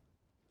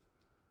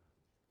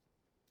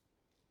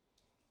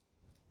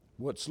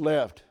 What's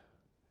left?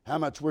 How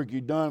much work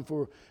you've done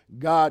for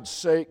God's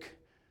sake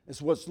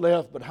is what's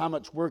left, but how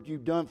much work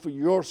you've done for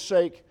your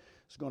sake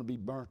is going to be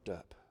burnt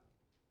up.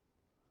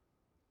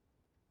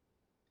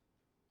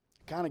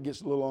 Kind of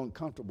gets a little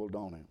uncomfortable,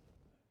 don't it?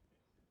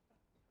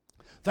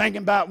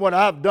 Thinking about what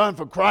I've done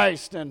for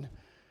Christ and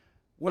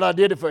what I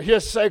did it for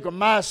His sake or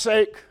my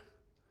sake,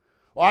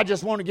 or I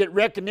just want to get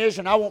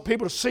recognition. I want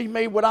people to see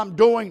me, what I'm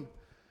doing.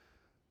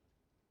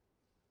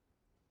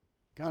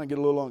 Kind of get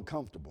a little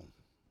uncomfortable.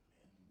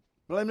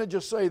 But let me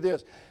just say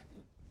this.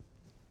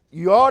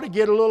 You ought to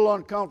get a little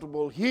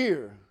uncomfortable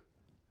here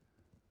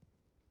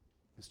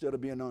instead of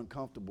being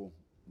uncomfortable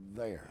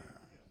there.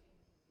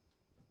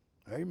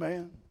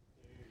 Amen.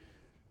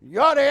 You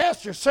ought to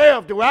ask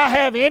yourself, do I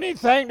have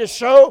anything to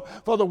show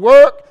for the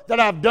work that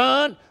I've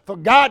done for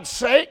God's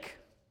sake?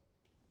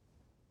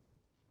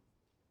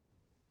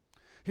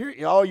 Here,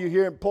 all you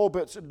hear in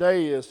pulpits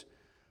today is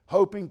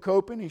hoping,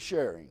 coping, and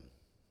sharing.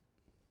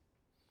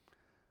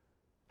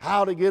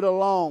 How to get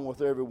along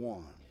with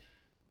everyone.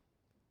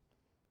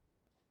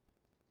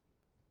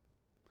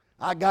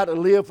 I got to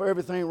live for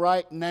everything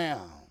right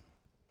now.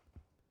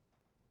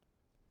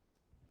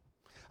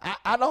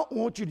 I don't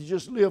want you to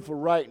just live for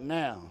right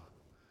now.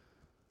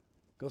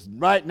 Because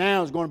right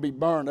now is going to be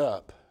burned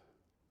up.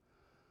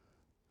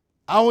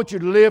 I want you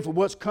to live for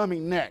what's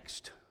coming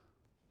next.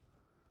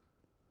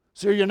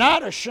 So you're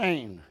not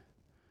ashamed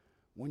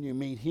when you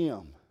meet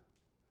Him.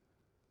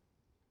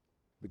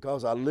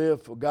 Because I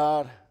live for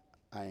God,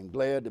 I am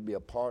glad to be a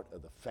part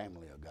of the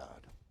family of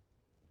God.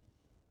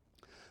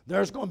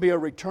 There's going to be a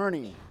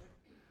returning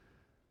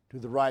to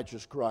the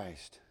righteous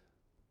Christ.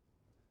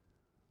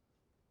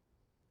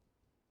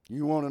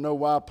 You want to know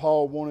why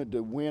Paul wanted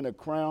to win a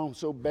crown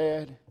so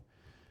bad?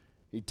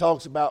 He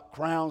talks about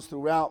crowns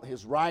throughout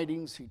his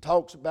writings. He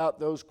talks about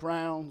those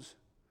crowns.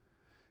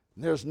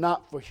 They're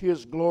not for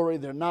his glory.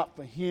 They're not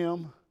for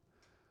him.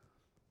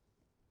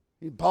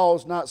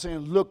 Paul's not saying,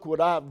 look what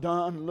I've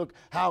done. Look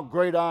how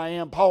great I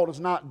am. Paul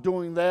is not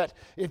doing that.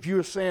 If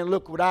you're saying,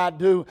 look what I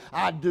do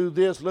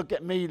this, look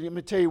at me. Let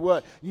me tell you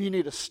what, you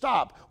need to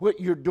stop what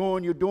you're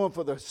doing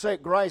for the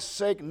sake, Christ's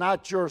sake,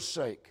 not your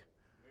sake.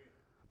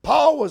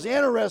 Paul was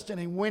interested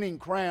in winning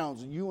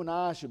crowns, and you and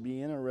I should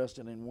be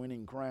interested in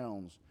winning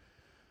crowns.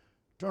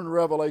 Turn to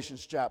Revelation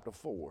chapter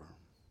 4.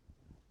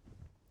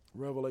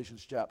 Revelation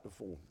chapter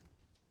 4.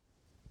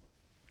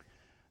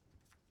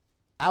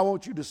 I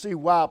want you to see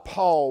why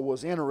Paul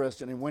was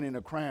interested in winning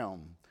a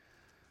crown.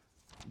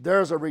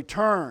 There's a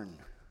returning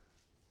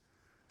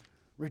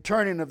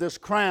of this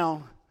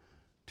crown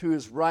to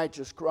his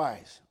righteous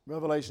Christ.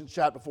 Revelation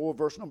chapter 4,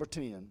 verse number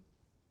 10.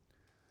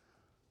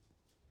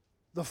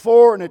 The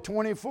 4 and the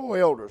 24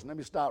 elders. Let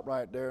me stop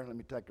right there. Let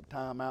me take a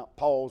time out,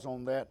 pause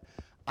on that.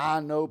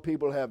 I know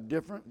people have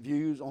different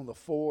views on the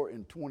 4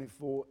 and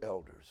 24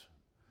 elders.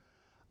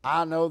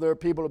 I know there are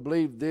people that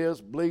believe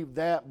this, believe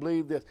that,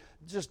 believe this.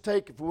 Just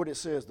take it for what it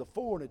says, the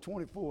 4 and the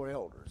 24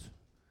 elders.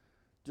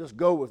 Just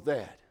go with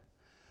that.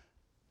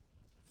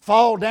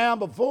 Fall down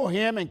before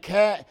Him and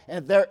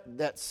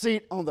that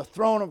seat on the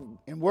throne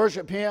and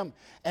worship Him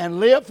and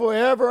live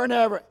forever and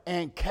ever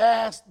and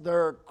cast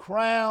their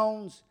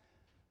crowns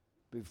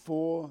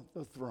before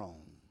the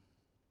throne.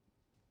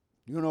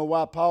 You know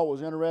why Paul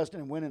was interested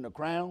in winning a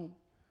crown?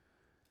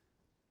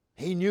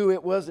 He knew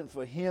it wasn't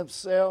for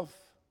himself.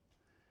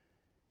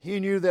 He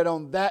knew that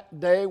on that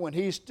day when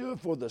he stood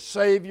for the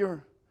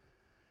Savior,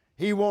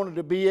 he wanted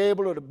to be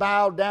able to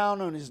bow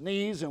down on his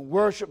knees and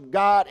worship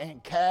God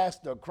and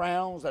cast the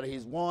crowns that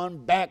he's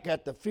won back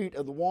at the feet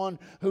of the one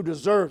who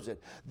deserves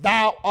it.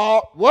 Thou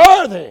art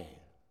worthy,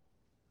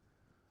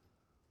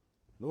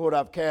 Lord,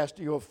 I've cast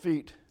at your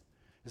feet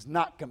is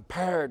not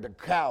compared to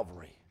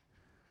Calvary,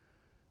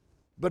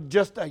 but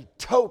just a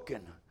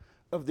token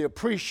of the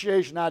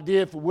appreciation I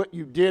did for what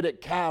you did at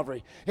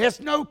Calvary. It's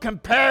no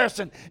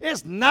comparison.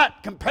 It's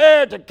not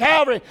compared to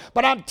Calvary,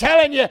 but I'm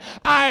telling you,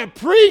 I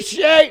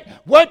appreciate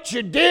what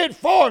you did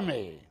for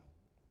me.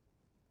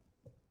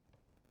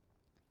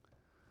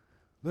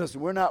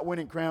 Listen, we're not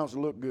winning crowns to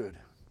look good.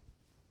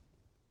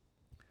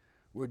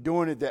 We're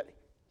doing it that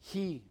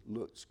He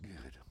looks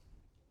good.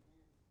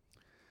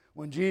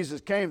 When Jesus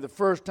came the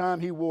first time,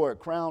 He wore a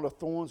crown of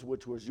thorns,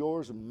 which was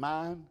yours and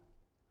mine,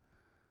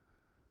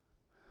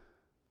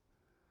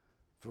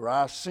 for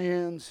our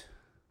sins.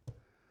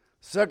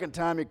 Second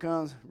time He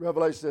comes,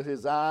 Revelation says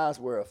His eyes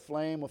were a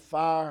flame of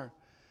fire,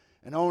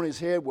 and on His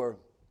head were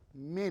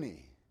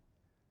many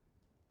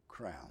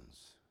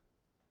crowns.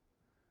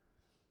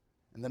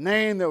 And the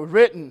name that was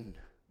written,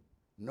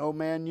 no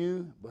man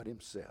knew but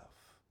Himself.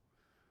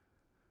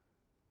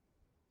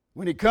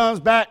 When He comes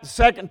back the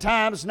second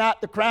time, it's not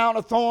the crown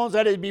of thorns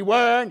that He'd be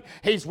wearing.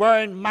 He's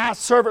wearing my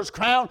servant's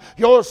crown,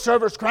 your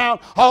servant's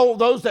crown, all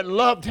those that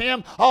loved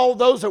Him, all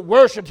those that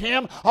worshiped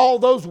Him, all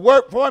those who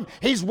worked for Him.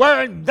 He's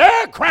wearing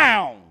their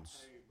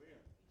crowns.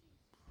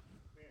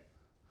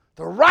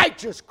 The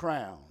righteous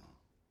crown.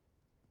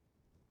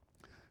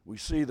 We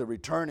see the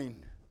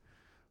returning,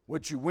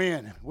 what you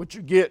win, what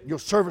you get, your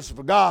service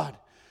for God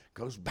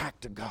goes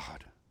back to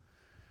God.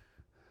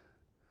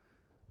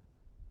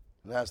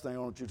 Last thing I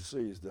want you to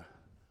see is the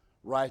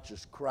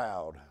righteous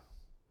crowd.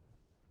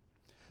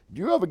 Do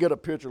you ever get a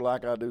picture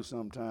like I do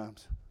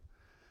sometimes?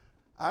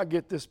 I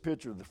get this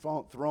picture of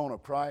the throne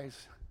of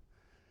Christ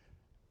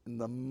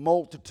and the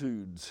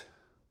multitudes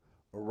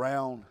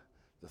around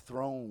the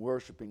throne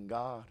worshiping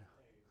God.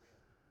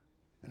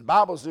 And the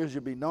Bible says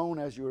you'll be known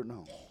as you're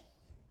known.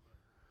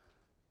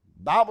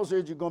 The Bible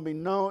says you're going to be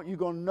known, you're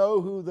going to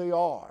know who they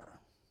are.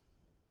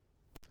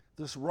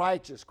 This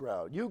righteous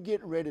crowd. You're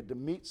getting ready to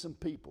meet some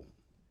people.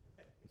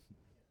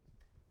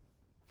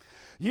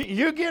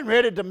 You're getting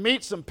ready to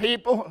meet some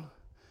people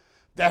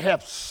that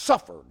have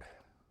suffered.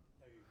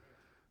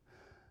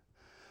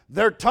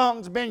 Their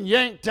tongue's been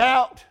yanked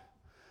out.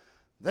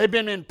 They've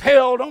been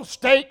impaled on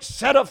stakes,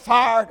 set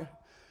afire,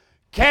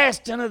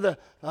 cast into the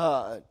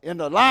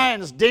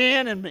lion's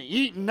den and been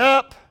eaten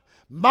up,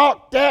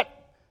 mocked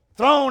at,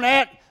 thrown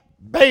at,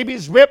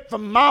 babies ripped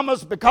from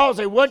mamas because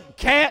they wouldn't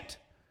cat.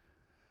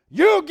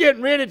 You're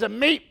getting ready to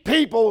meet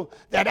people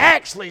that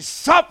actually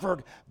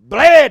suffered,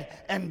 bled,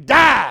 and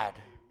died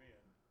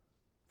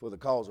for the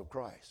cause of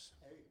Christ.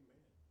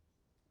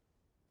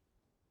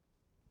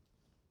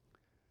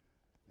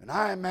 And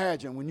I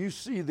imagine when you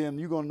see them,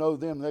 you're going to know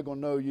them, they're going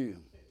to know you.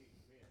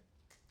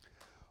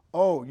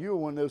 Oh, you're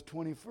one of those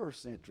 21st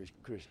century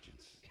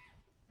Christians.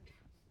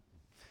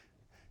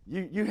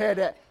 You had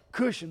that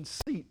cushioned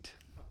seat,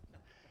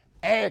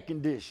 air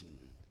conditioning,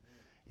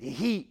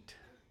 heat.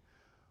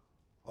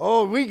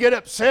 Oh, we get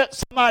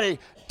upset, somebody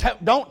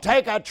don't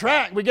take our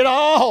track. We get,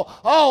 oh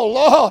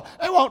Lord,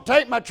 they won't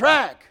take my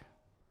track.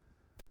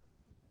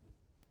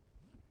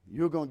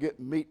 You're going to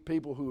meet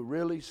people who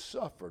really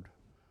suffered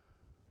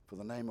for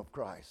the name of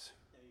Christ.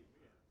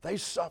 They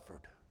suffered.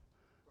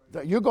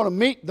 You're going to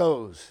meet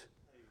those.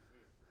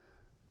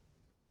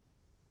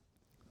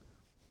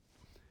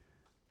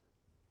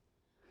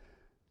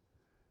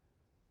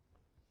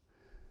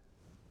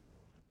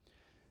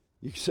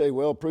 You say,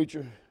 well,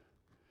 preacher,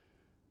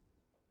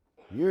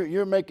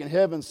 you're making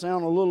heaven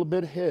sound a little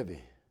bit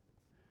heavy.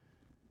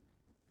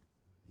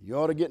 You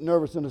ought to get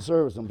nervous in the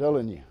service, I'm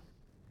telling you,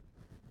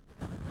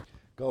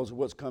 because of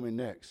what's coming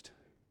next.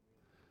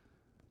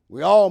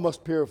 We all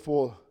must appear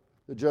before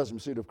the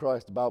judgment seat of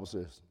Christ, the Bible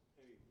says.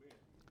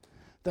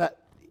 That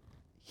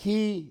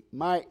He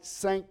might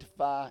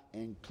sanctify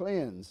and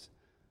cleanse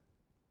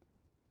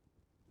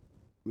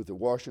with the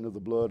washing of the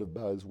blood of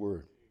by His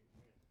word.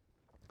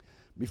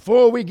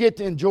 Before we get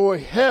to enjoy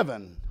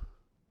heaven,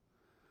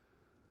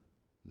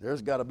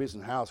 there's got to be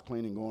some house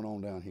cleaning going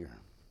on down here.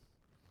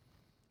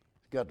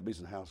 There's got to be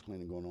some house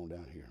cleaning going on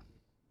down here.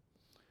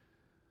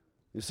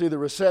 You see, the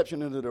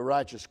reception into the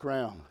righteous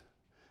crown.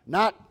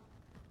 Not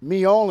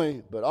me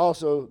only, but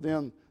also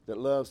them that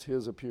loves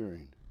His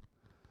appearing.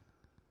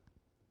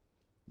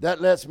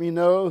 That lets me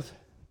know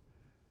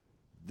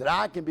that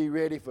I can be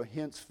ready for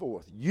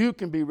henceforth. You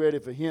can be ready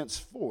for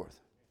henceforth.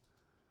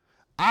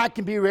 I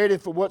can be ready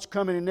for what's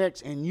coming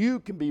next, and you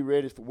can be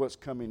ready for what's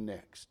coming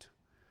next.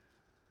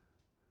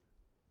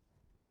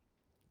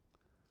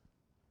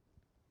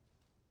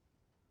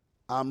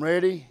 I'm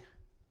ready.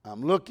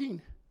 I'm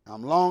looking.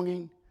 I'm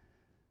longing.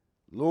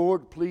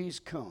 Lord, please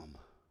come.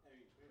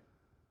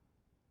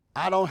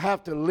 I don't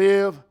have to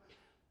live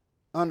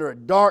under a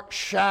dark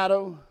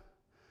shadow,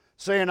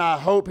 saying, I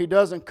hope he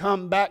doesn't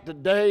come back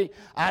today.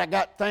 I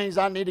got things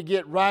I need to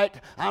get right.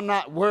 I'm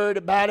not worried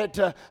about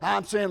it.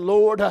 I'm saying,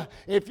 Lord,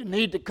 if you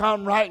need to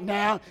come right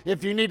now,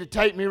 if you need to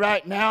take me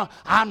right now,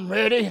 I'm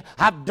ready.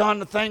 I've done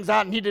the things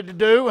I needed to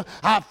do.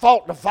 I've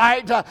fought the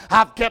fight.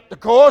 I've kept the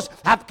course.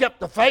 I've kept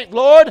the faith,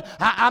 Lord.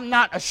 I'm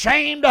not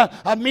ashamed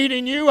of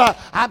meeting you.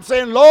 I'm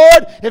saying,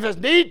 Lord, if it's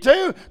need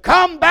to,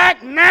 come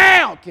back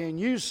now. Can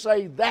you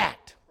say that?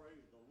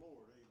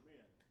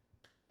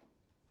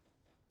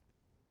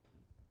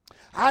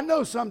 I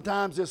know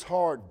sometimes it's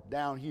hard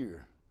down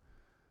here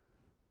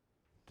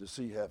to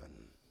see heaven.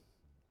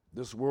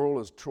 This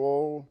world is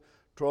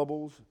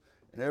troubles,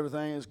 and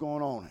everything is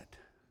going on it.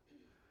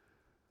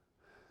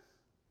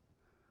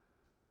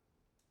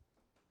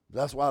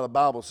 That's why the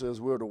Bible says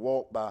we're to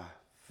walk by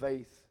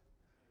faith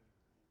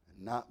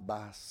and not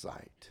by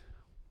sight.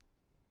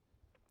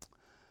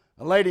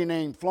 A lady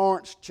named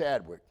Florence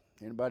Chadwick.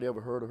 Anybody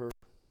ever heard of her?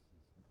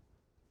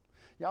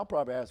 Y'all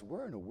probably ask,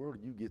 where in the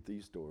world do you get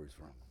these stories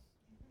from?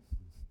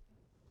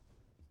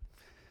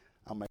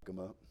 I'll make them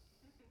up.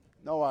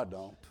 No, I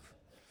don't.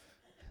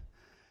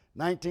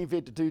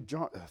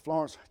 1952,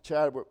 Florence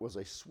Chadwick was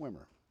a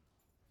swimmer.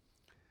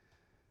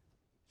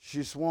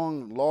 She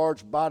swung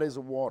large bodies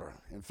of water.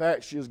 In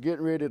fact, she was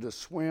getting ready to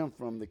swim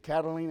from the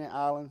Catalina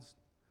Islands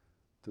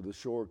to the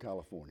shore of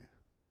California.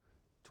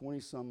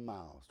 20-some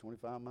miles,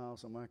 25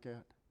 miles, something like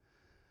that.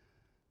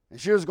 And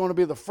she was going to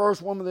be the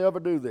first woman to ever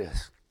do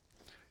this.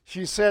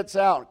 She sets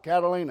out,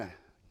 Catalina,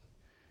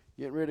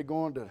 getting ready to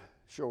go on to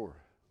shore.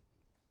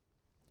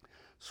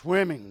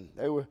 Swimming.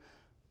 There were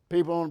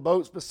people on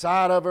boats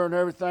beside of her and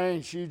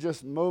everything. She was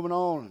just moving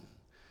on.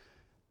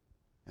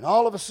 And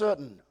all of a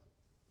sudden,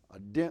 a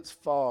dense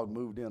fog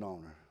moved in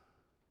on her.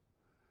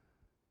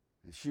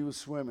 And she was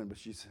swimming, but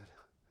she said,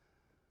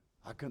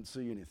 I couldn't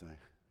see anything.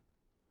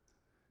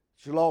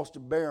 She lost her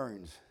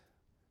bearings.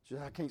 She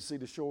said, I can't see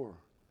the shore.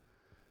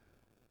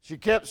 She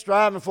kept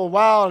striving for a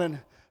while, and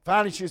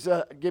finally she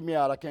said, get me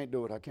out. I can't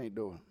do it. I can't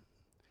do it.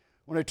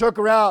 When they took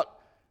her out,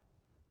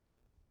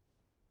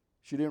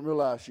 she didn't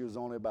realize she was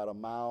only about a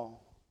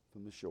mile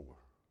from the shore.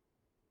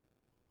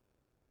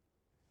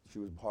 She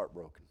was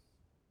heartbroken.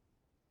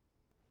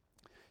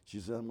 She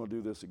said, I'm going to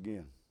do this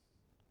again.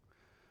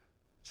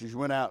 She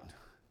went out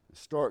and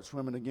started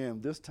swimming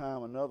again. This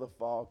time another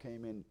fog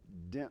came in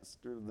denser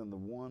than the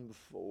one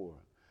before.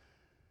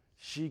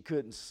 She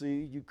couldn't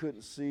see. You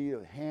couldn't see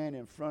a hand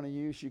in front of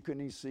you. She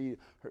couldn't even see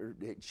her.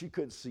 She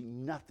couldn't see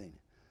nothing.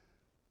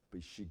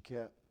 But she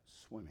kept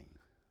swimming.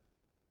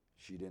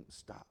 She didn't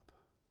stop.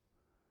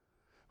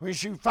 When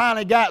she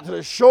finally got to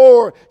the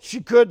shore,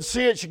 she couldn't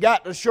see it. She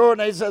got to the shore, and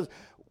they said,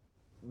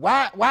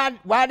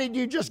 why did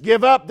you just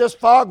give up? This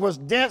fog was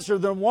denser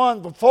than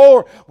one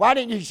before. Why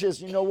didn't you just,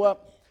 you know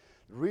what?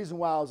 The reason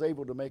why I was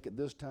able to make it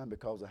this time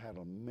because I had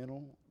a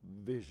mental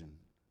vision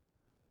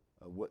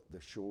of what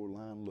the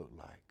shoreline looked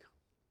like.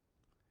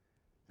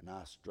 And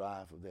I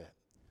strive for that.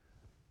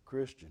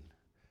 Christian,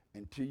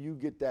 until you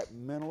get that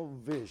mental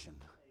vision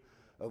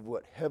of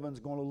what heaven's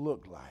going to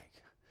look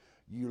like,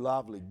 you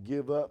likely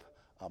give up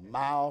a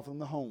mile from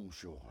the home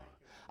shore.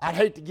 I'd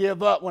hate to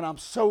give up when I'm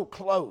so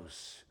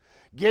close.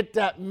 Get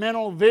that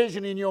mental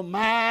vision in your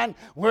mind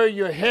where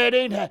you're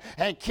heading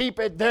and keep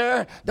it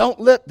there. Don't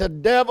let the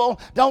devil,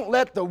 don't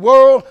let the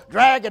world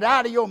drag it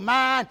out of your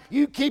mind.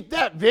 You keep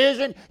that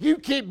vision. You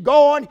keep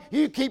going.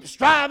 You keep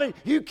striving.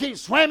 You keep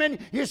swimming.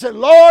 You say,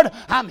 Lord,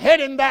 I'm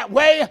heading that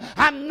way.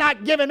 I'm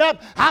not giving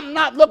up. I'm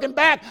not looking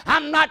back.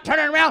 I'm not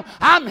turning around.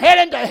 I'm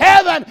heading to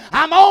heaven.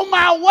 I'm on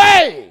my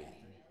way.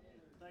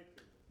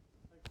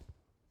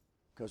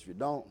 Because if you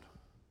don't,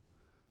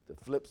 the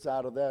flip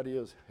side of that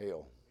is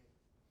hell.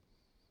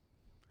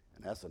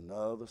 And that's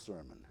another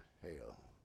sermon, hell.